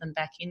able to get them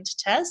back into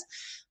Tas.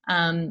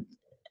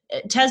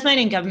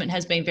 Tasmanian government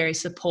has been very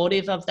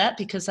supportive of that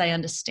because they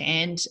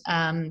understand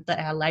that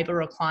our labour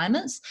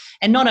requirements,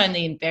 and not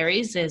only in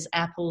berries, there's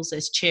apples,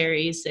 there's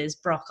cherries, there's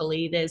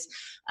broccoli, there's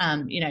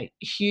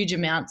huge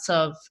amounts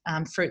of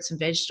fruits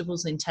and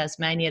vegetables in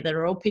Tasmania that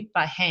are all picked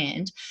by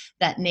hand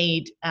that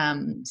need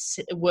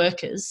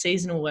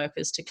seasonal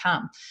workers to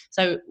come.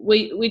 So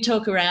we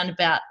talk around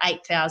about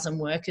 8,000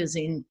 workers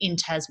in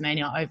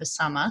Tasmania over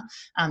summer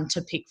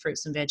to pick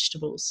fruits and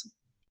vegetables.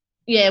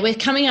 Yeah, we're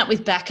coming up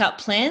with backup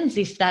plans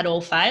if that all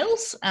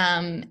fails,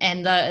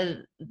 and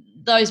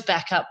those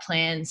backup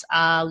plans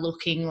are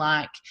looking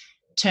like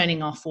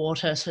turning off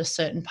water to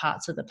certain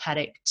parts of the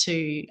paddock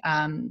to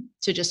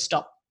just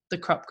stop the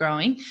crop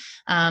growing,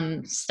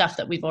 stuff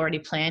that we've already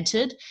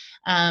planted,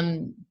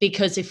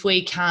 because if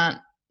we can't,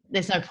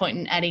 there's no point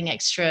in adding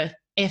extra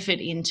effort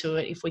into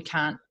it if we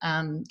can't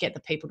get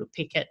the people to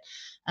pick it.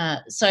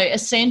 So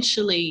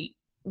essentially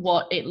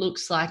what it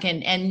looks like,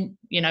 and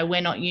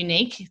we're not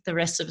unique, the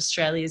rest of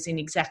Australia is in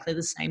exactly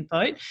the same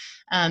boat,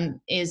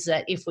 is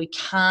that if we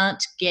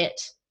can't get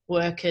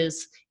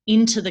workers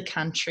into the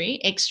country,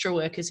 extra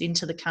workers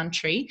into the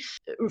country,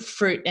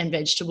 fruit and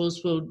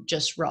vegetables will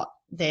just rot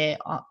there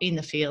in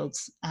the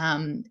fields,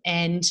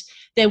 and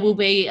there will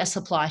be a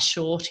supply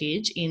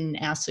shortage in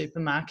our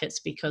supermarkets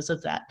because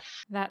of that.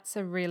 That's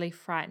a really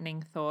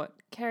frightening thought.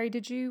 Kerry,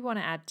 did you want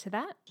to add to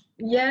that?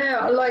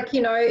 Yeah,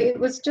 it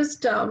was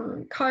just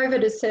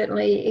COVID has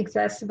certainly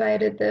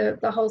exacerbated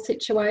the whole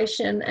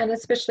situation, and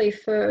especially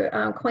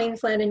for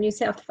Queensland and New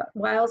South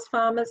Wales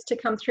farmers to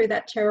come through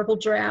that terrible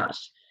drought,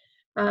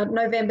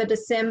 November,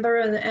 December,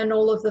 and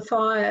all of the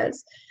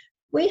fires.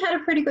 We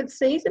had a pretty good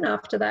season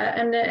after that,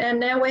 and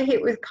now we're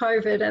hit with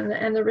COVID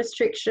and the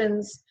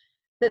restrictions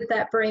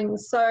that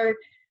brings. So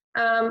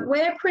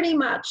we're pretty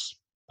much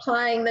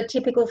playing the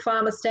typical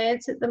farmer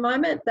stance at the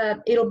moment, that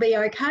it'll be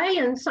okay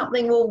and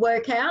something will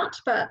work out,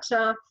 but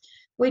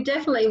we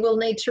definitely will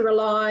need to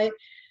rely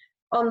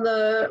on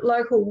the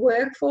local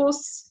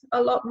workforce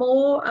a lot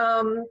more.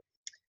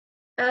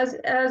 As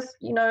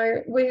you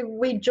know,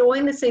 we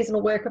joined the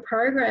seasonal worker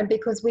program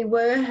because we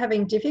were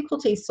having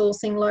difficulty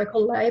sourcing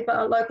local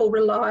labour, local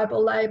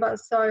reliable labour.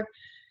 So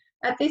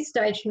at this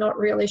stage, not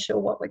really sure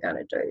what we're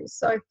going to do.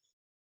 So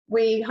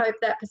we hope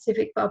that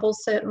Pacific bubble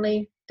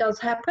certainly does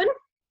happen,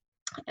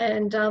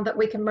 and that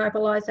we can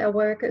mobilise our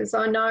workers.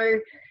 I know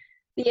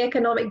the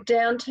economic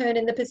downturn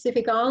in the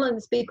Pacific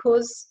Islands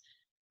because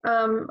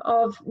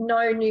of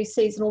no new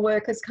seasonal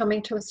workers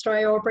coming to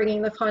Australia or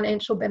bringing the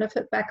financial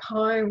benefit back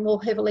home will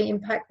heavily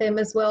impact them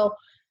as well.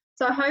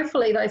 So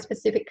hopefully those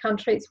Pacific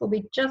countries will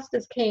be just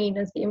as keen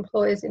as the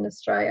employers in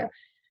Australia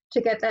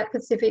to get that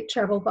Pacific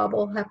travel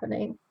bubble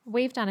happening.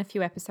 We've done a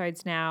few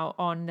episodes now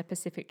on the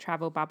Pacific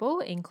travel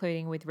bubble,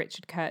 including with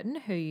Richard Curtin,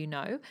 who you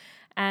know.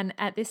 And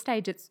at this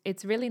stage,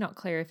 it's really not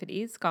clear if it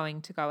is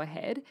going to go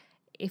ahead.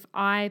 If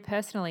I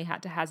personally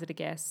had to hazard a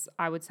guess,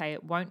 I would say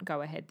it won't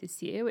go ahead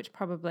this year, which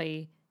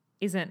probably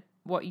isn't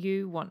what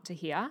you want to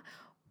hear.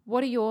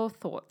 What are your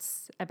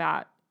thoughts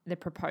about the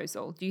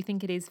proposal? Do you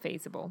think it is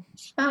feasible?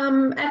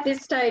 At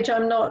this stage,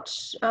 I'm not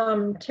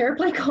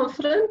terribly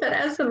confident, but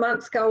as the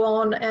months go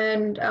on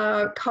and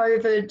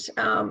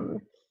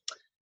COVID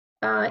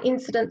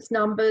incidence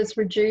numbers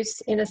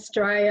reduce in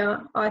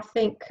Australia, I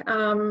think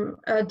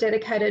a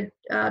dedicated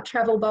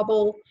travel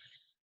bubble,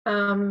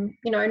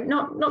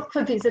 not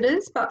for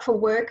visitors, but for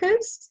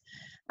workers,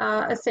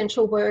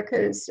 essential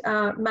workers,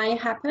 may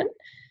happen.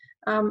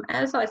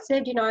 As I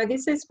said,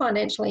 this is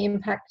financially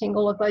impacting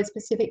all of those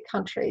Pacific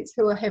countries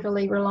who are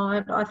heavily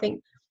reliant. I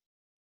think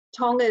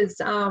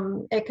Tonga's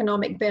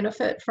economic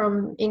benefit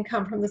from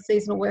income from the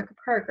seasonal worker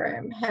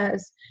program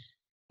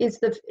is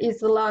the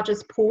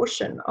largest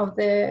portion of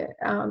their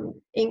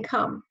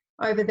income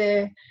over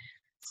there.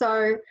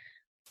 So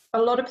a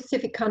lot of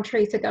Pacific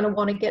countries are going to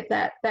want to get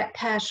that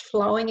cash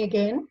flowing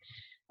again.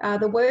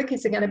 The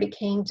workers are going to be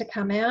keen to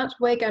come out.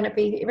 We're going to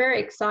be very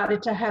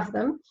excited to have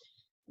them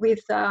with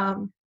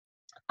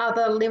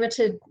other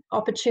limited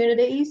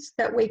opportunities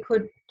that we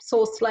could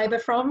source labour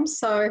from.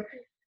 So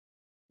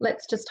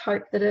let's just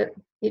hope that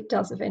it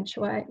does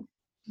eventuate.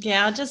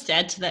 Yeah, I'll just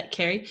add to that,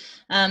 Kerry.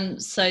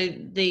 So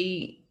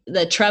the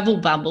travel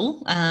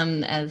bubble,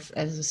 as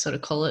we sort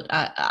of call it,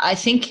 I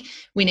think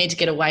we need to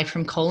get away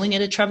from calling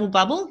it a travel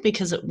bubble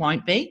because it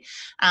won't be.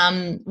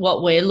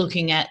 What we're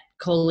looking at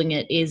calling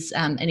it is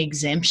an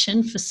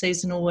exemption for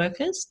seasonal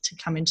workers to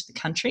come into the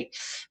country,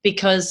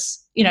 because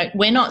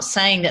we're not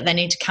saying that they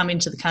need to come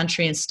into the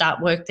country and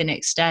start work the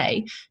next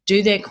day,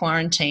 do their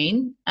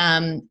quarantine,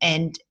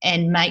 and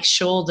make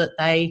sure that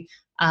they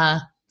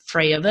are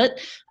free of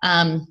it.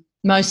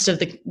 most of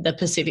the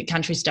Pacific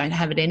countries don't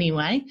have it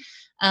anyway,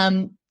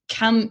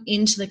 come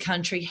into the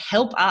country,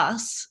 help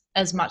us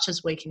as much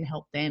as we can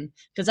help them,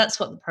 because that's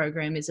what the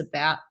program is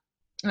about.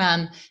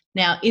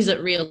 Now, is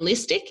it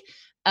realistic?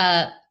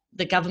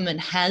 The government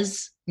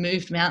has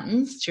moved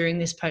mountains during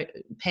this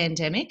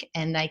pandemic,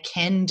 and they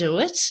can do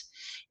it.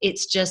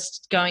 It's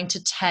just going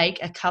to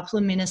take a couple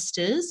of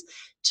ministers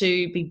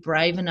to be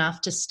brave enough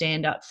to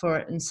stand up for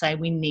it and say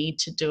we need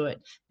to do it.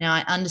 Now,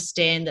 I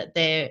understand that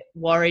they're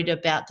worried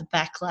about the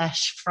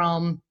backlash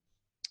from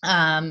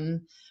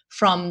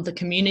the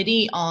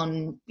community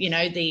on,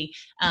 the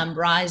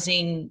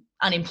rising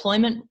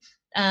unemployment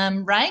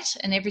rate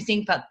and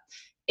everything, but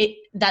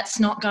that's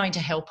not going to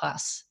help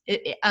us.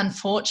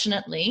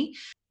 Unfortunately,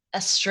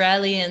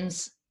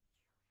 Australians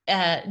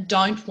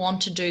don't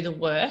want to do the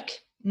work,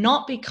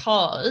 not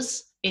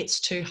because it's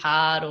too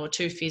hard or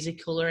too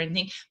physical or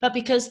anything, but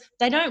because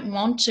they don't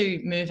want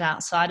to move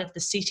outside of the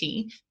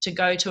city to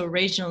go to a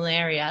regional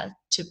area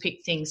to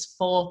pick things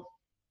for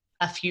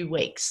a few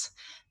weeks.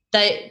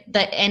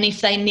 And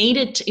if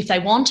they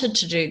wanted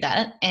to do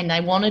that and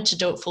they wanted to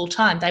do it full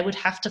time, they would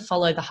have to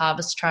follow the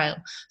harvest trail.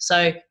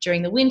 So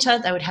during the winter,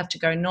 they would have to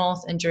go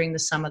north, and during the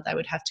summer, they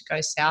would have to go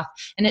south.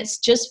 And it's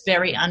just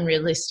very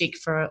unrealistic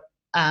for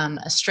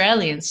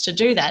Australians to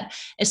do that,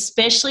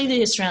 especially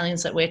the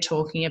Australians that we're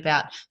talking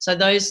about. So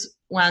those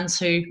ones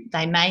who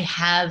they may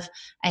have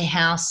a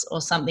house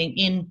or something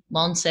in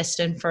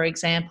Launceston, for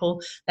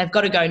example, they've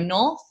got to go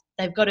north.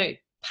 They've got to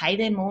pay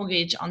their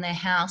mortgage on their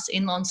house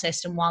in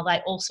Launceston while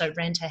they also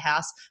rent a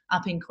house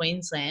up in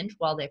Queensland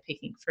while they're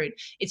picking fruit.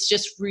 It's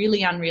just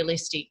really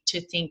unrealistic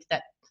to think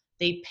that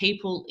the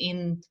people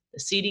in the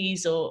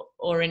cities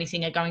or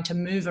anything are going to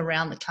move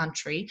around the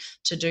country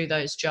to do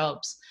those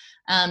jobs.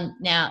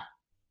 Now,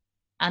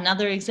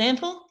 another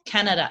example,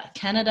 Canada.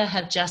 Canada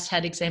have just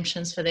had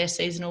exemptions for their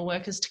seasonal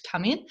workers to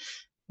come in.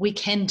 We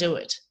can do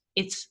it.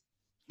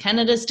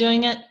 Canada's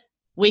doing it.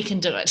 We can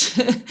do it.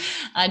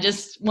 I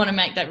just want to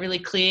make that really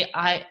clear.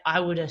 I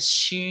would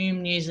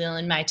assume New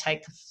Zealand may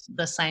take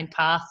the same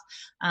path,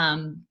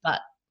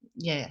 but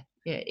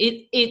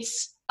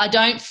I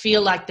don't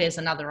feel like there's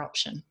another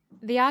option.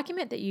 The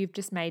argument that you've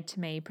just made to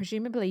me,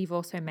 presumably you've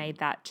also made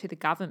that to the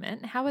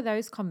government. How are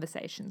those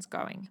conversations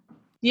going?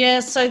 Yeah,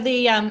 so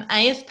the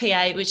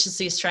AFPA, which is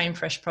the Australian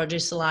Fresh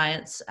Produce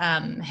Alliance,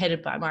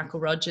 headed by Michael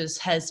Rogers,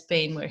 has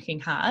been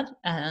working hard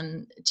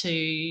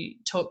to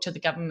talk to the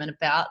government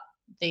about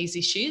these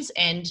issues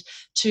and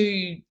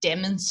to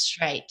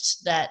demonstrate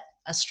that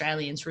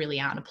Australians really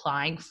aren't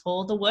applying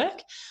for the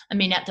work. I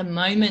mean, at the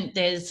moment,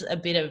 there's a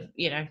bit of,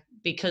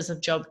 because of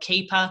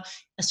JobKeeper,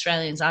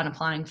 Australians aren't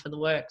applying for the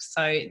work.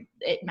 So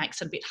it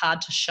makes it a bit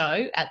hard to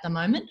show at the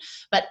moment.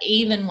 But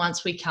even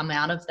once we come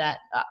out of that,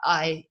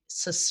 I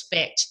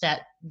suspect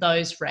that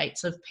those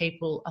rates of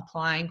people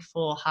applying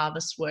for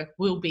harvest work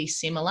will be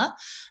similar.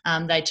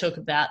 They talk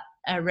about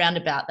around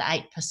about the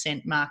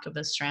 8% mark of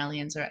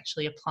Australians are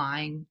actually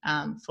applying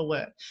for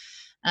work.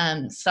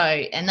 And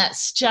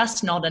that's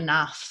just not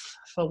enough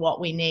for what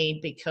we need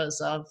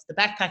because of the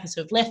backpackers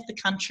who have left the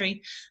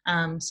country.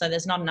 So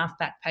there's not enough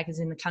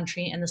backpackers in the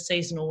country, and the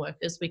seasonal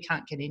workers, we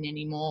can't get in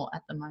anymore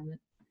at the moment.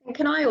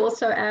 Can I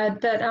also add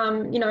that,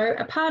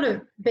 a part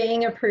of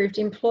being approved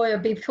employer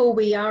before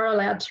we are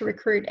allowed to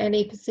recruit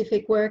any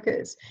Pacific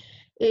workers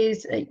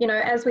is,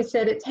 as we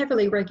said, it's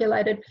heavily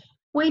regulated.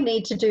 We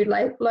need to do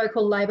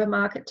local labour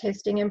market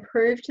testing and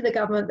prove to the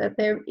government that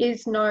there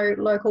is no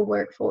local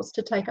workforce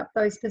to take up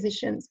those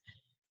positions.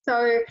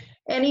 So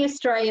any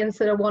Australians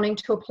that are wanting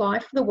to apply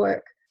for the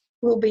work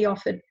will be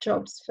offered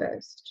jobs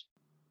first.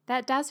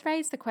 That does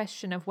raise the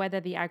question of whether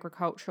the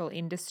agricultural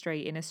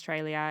industry in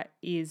Australia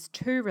is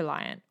too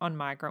reliant on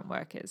migrant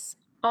workers.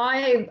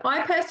 I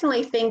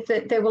personally think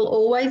that there will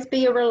always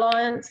be a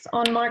reliance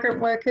on migrant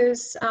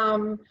workers.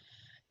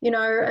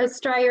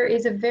 Australia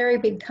is a very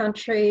big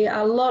country,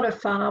 a lot of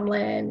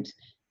farmland,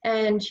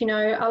 and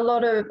a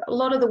lot of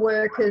the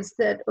workers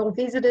or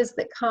visitors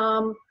that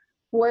come,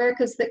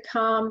 workers that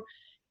come,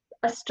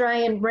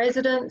 Australian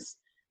residents,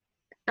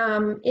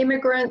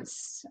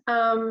 immigrants,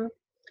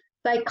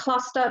 they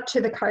cluster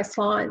to the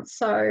coastline.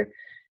 So,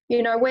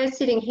 we're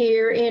sitting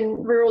here in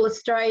rural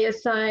Australia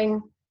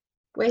saying,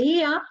 we're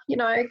here,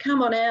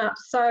 come on out.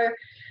 So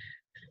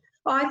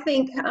I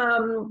think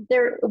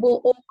there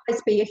will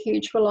always be a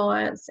huge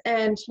reliance,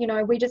 and,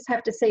 we just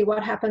have to see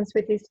what happens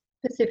with this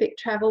Pacific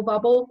travel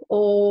bubble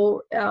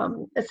or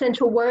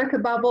essential worker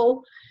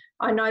bubble.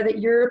 I know that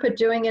Europe are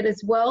doing it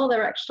as well.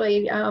 They're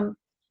actually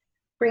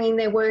bringing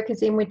their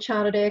workers in with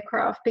chartered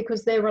aircraft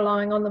because they're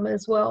relying on them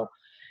as well.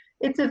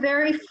 It's a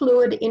very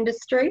fluid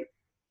industry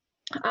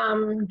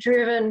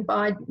driven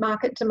by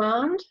market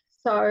demand.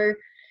 So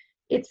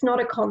it's not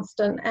a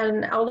constant,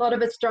 and a lot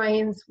of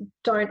Australians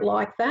don't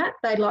like that.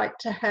 They like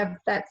to have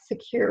that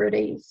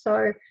security.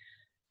 So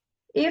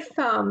if,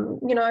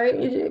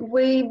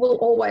 we will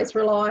always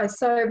rely,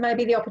 so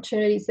maybe the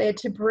opportunity is there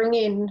to bring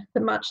in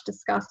the much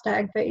discussed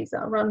ag visa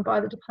run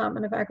by the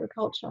Department of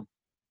Agriculture.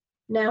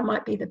 Now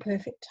might be the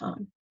perfect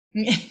time.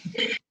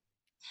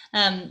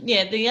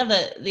 Yeah,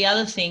 the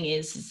other thing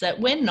is that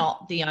we're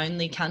not the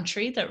only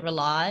country that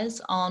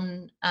relies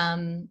on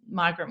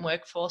migrant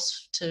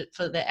workforce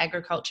for the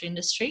agriculture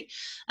industry.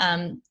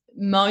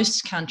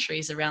 Most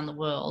countries around the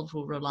world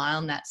will rely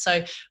on that.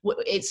 So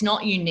it's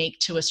not unique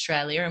to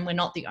Australia, and we're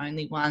not the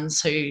only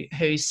ones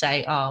who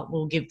say, oh,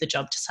 we'll give the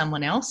job to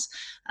someone else.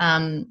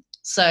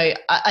 So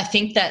I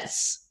think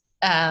that's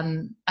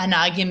an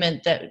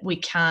argument that we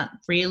can't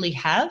really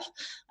have.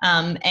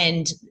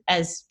 And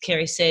as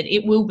Kerry said,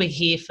 it will be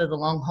here for the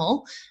long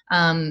haul.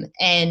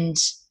 And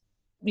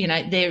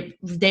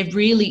there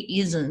really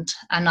isn't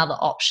another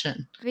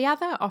option. The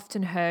other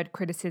often heard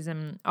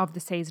criticism of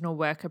the seasonal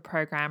worker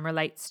program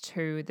relates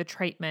to the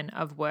treatment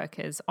of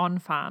workers on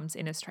farms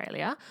in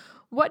Australia.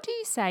 What do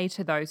you say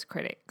to those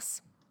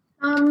critics?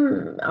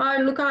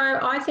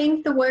 I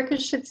think the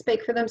workers should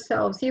speak for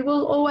themselves. You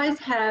will always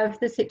have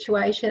the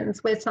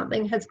situations where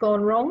something has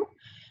gone wrong,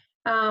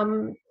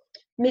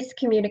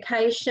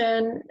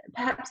 miscommunication,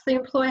 perhaps the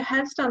employer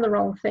has done the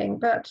wrong thing,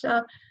 but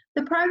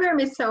the program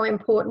is so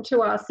important to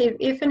us.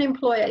 If an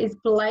employer is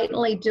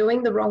blatantly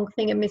doing the wrong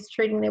thing and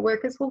mistreating their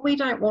workers, well, we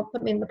don't want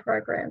them in the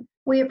program.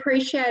 We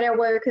appreciate our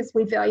workers,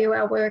 we value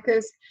our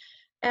workers,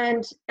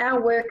 and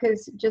our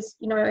workers just,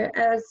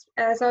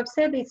 as I've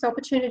said, this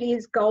opportunity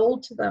is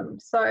gold to them.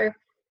 So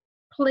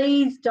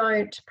please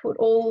don't put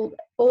all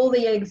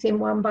the eggs in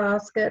one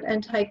basket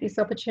and take this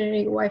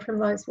opportunity away from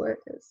those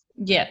workers.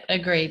 Yeah,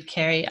 agreed,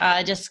 Kerry.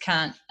 I just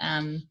can't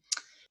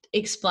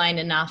explain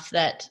enough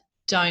that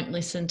don't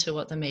listen to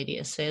what the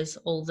media says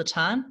all the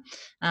time,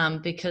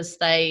 because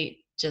they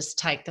just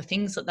take the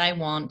things that they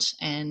want,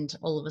 and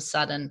all of a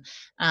sudden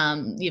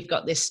you've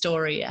got this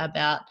story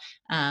about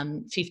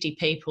 50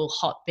 people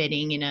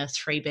hotbedding in a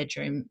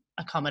 3-bedroom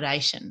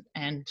accommodation,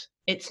 and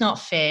it's not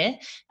fair,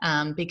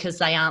 because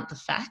they aren't the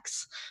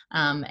facts,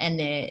 and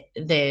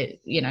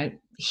they're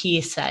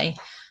hearsay.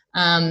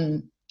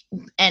 And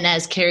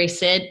as Kerry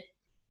said,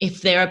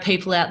 if there are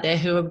people out there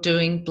who are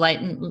doing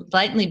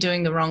blatantly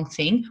doing the wrong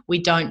thing, we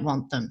don't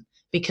want them,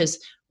 because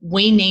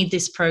we need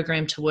this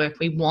program to work.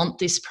 We want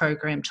this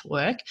program to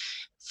work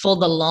for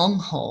the long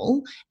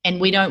haul, and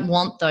we don't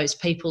want those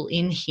people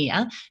in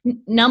here.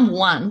 Number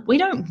one, we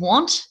don't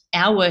want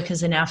our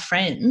workers and our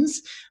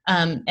friends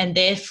and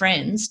their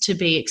friends to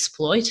be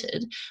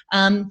exploited.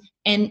 And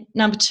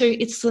number two,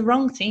 it's the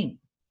wrong thing.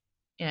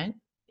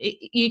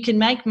 You can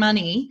make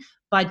money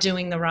by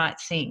doing the right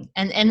thing.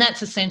 And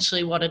that's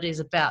essentially what it is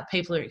about.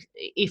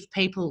 If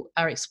people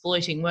are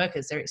exploiting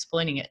workers, they're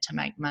exploiting it to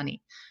make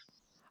money.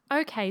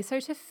 Okay, so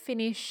to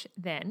finish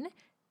then,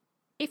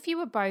 if you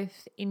were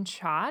both in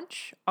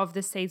charge of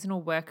the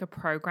seasonal worker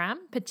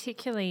program,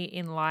 particularly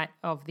in light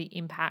of the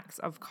impacts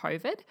of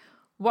COVID,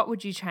 what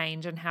would you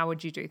change and how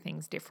would you do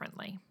things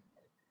differently?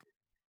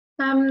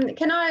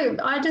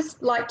 I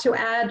just like to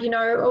add,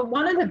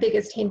 one of the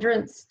biggest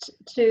hindrance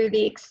to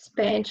the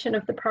expansion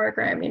of the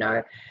program,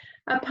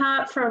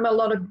 apart from a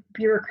lot of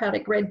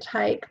bureaucratic red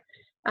tape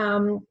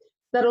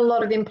that a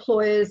lot of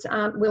employers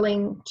aren't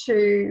willing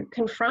to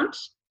confront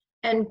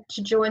and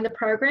to join the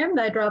program,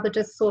 they'd rather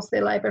just source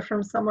their labour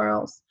from somewhere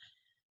else.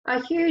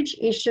 A huge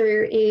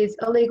issue is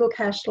illegal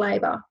cash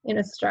labour in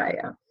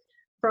Australia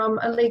from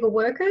illegal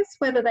workers,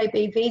 whether they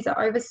be visa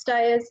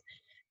overstayers,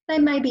 they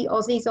may be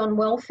Aussies on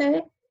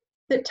welfare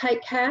that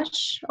take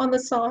cash on the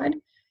side.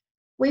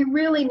 We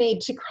really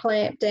need to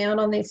clamp down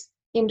on this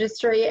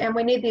industry, and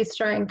we need the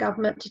Australian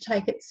government to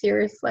take it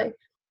seriously.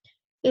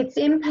 It's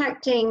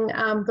impacting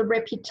the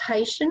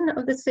reputation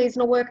of the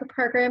seasonal worker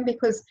program,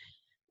 because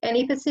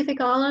any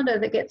Pacific Islander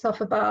that gets off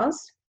a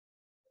bus,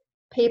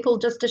 people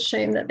just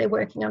assume that they're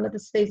working under the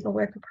seasonal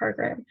worker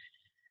program.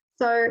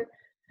 So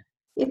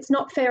it's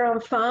not fair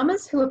on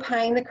farmers who are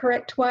paying the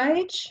correct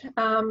wage,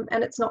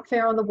 and it's not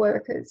fair on the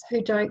workers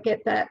who don't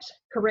get that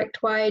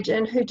correct wage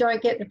and who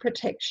don't get the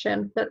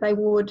protection that they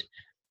would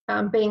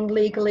being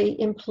legally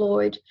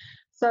employed.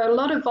 So a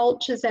lot of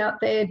vultures out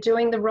there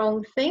doing the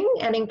wrong thing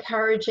and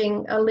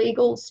encouraging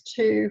illegals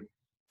to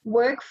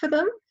work for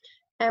them.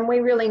 And we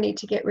really need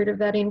to get rid of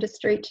that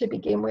industry to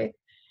begin with.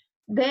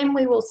 Then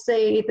we will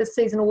see the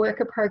seasonal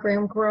worker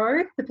program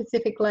grow, the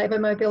Pacific Labour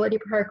Mobility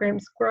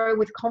programs grow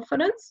with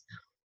confidence.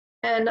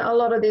 And a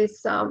lot of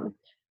this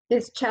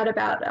chat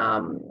about,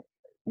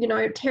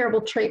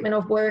 terrible treatment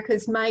of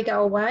workers may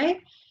go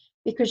away,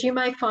 because you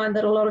may find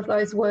that a lot of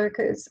those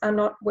workers are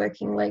not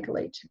working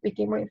legally to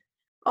begin with.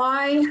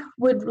 I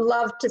would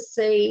love to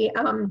see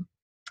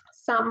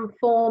some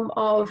form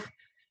of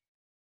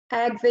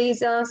ag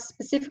visa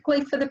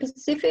specifically for the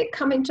Pacific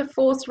come into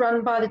force,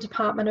 run by the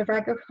Department of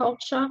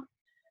Agriculture,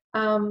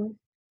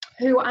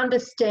 who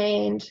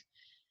understand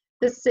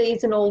the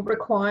seasonal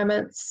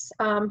requirements,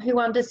 who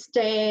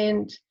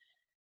understand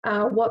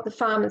what the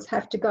farmers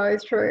have to go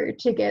through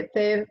to get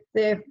their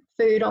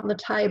food on the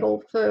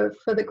table for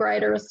the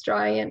greater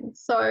Australian.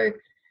 So,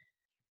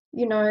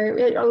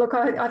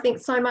 I think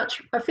so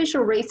much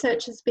official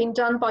research has been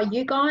done by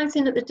you guys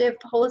in at the Dev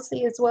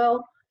Policy as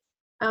well.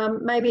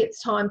 Maybe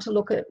it's time to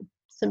look at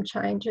some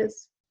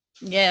changes.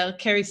 Yeah,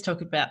 Kerry's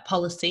talking about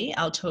policy.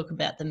 I'll talk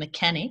about the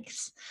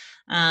mechanics.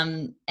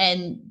 And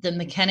the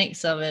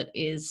mechanics of it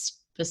is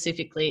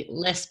specifically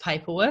less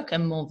paperwork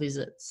and more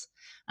visits.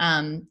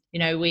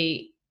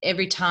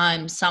 Every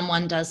time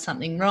someone does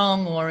something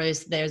wrong or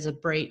there's a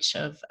breach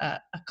of a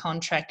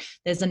contract,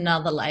 there's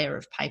another layer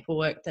of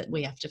paperwork that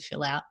we have to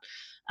fill out.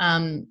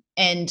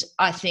 And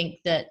I think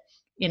that,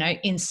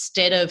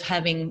 instead of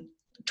having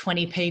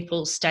 20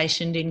 people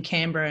stationed in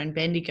Canberra and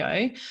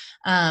Bendigo,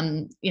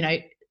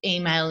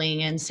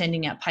 emailing and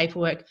sending out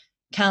paperwork,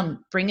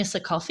 come bring us a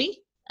coffee.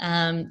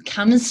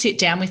 Come and sit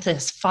down with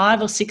us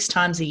 5 or 6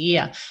 times a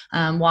year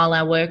while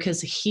our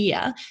workers are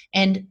here,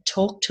 and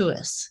talk to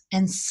us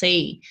and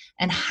see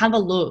and have a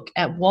look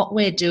at what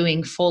we're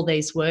doing for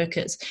these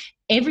workers.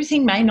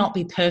 Everything may not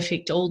be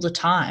perfect all the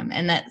time,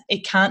 and that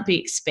it can't be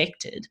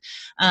expected,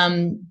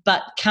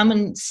 but come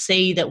and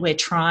see that we're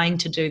trying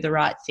to do the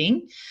right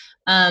thing.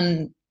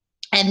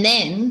 And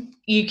then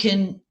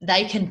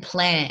they can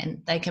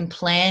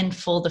plan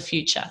for the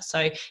future.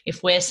 So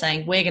if we're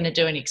saying we're going to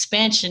do an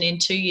expansion in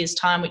 2 years'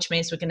 time, which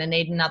means we're going to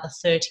need another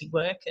 30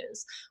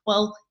 workers,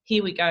 well,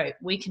 here we go.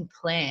 We can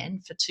plan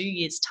for 2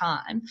 years'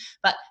 time,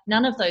 but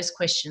none of those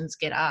questions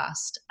get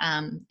asked.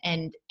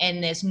 And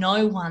there's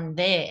no one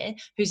there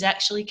who's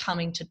actually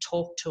coming to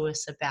talk to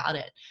us about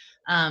it.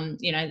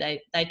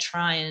 They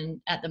try,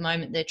 and at the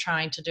moment they're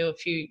trying to do a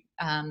few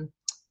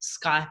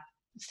Skype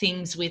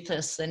things with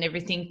us and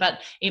everything,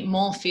 but it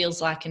more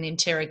feels like an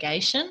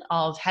interrogation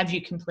of, have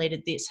you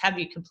completed this, have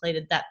you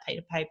completed that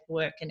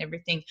paperwork and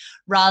everything,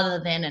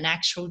 rather than an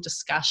actual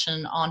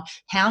discussion on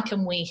how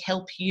can we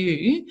help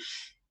you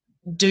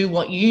do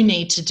what you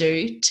need to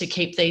do to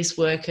keep these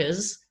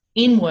workers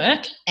in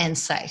work and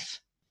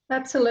safe.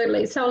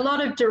 Absolutely. So a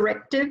lot of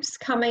directives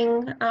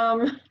coming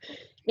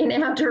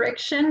in our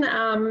direction,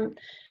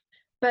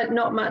 but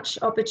not much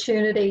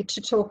opportunity to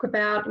talk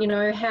about,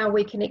 how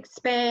we can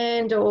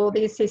expand, or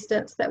the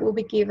assistance that will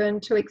be given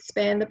to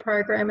expand the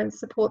program and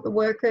support the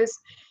workers.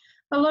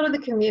 A lot of the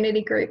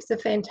community groups are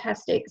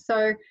fantastic.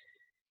 So,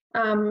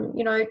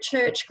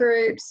 church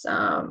groups,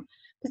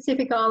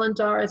 Pacific Island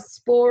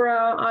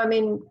Diaspora. I'm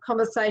in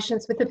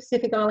conversations with the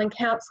Pacific Island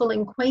Council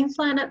in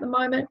Queensland at the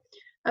moment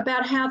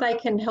about how they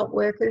can help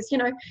workers,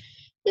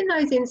 in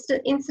those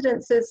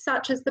incidences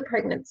such as the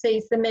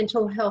pregnancies, the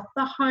mental health,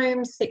 the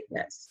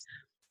homesickness,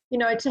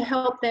 to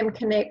help them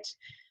connect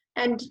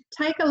and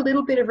take a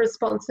little bit of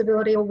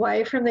responsibility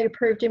away from the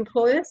approved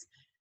employers,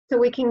 so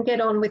we can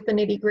get on with the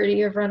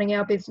nitty-gritty of running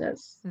our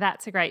business.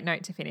 That's a great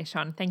note to finish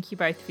on. Thank you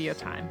both for your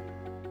time.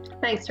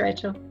 Thanks,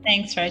 Rachel.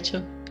 Thanks,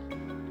 Rachel.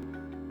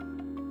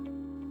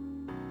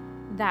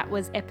 That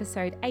was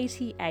episode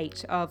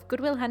 88 of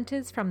Goodwill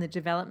Hunters from the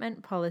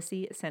Development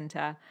Policy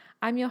Centre.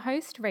 I'm your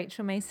host,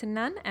 Rachel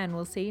Mason-Nunn, and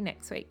we'll see you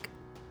next week.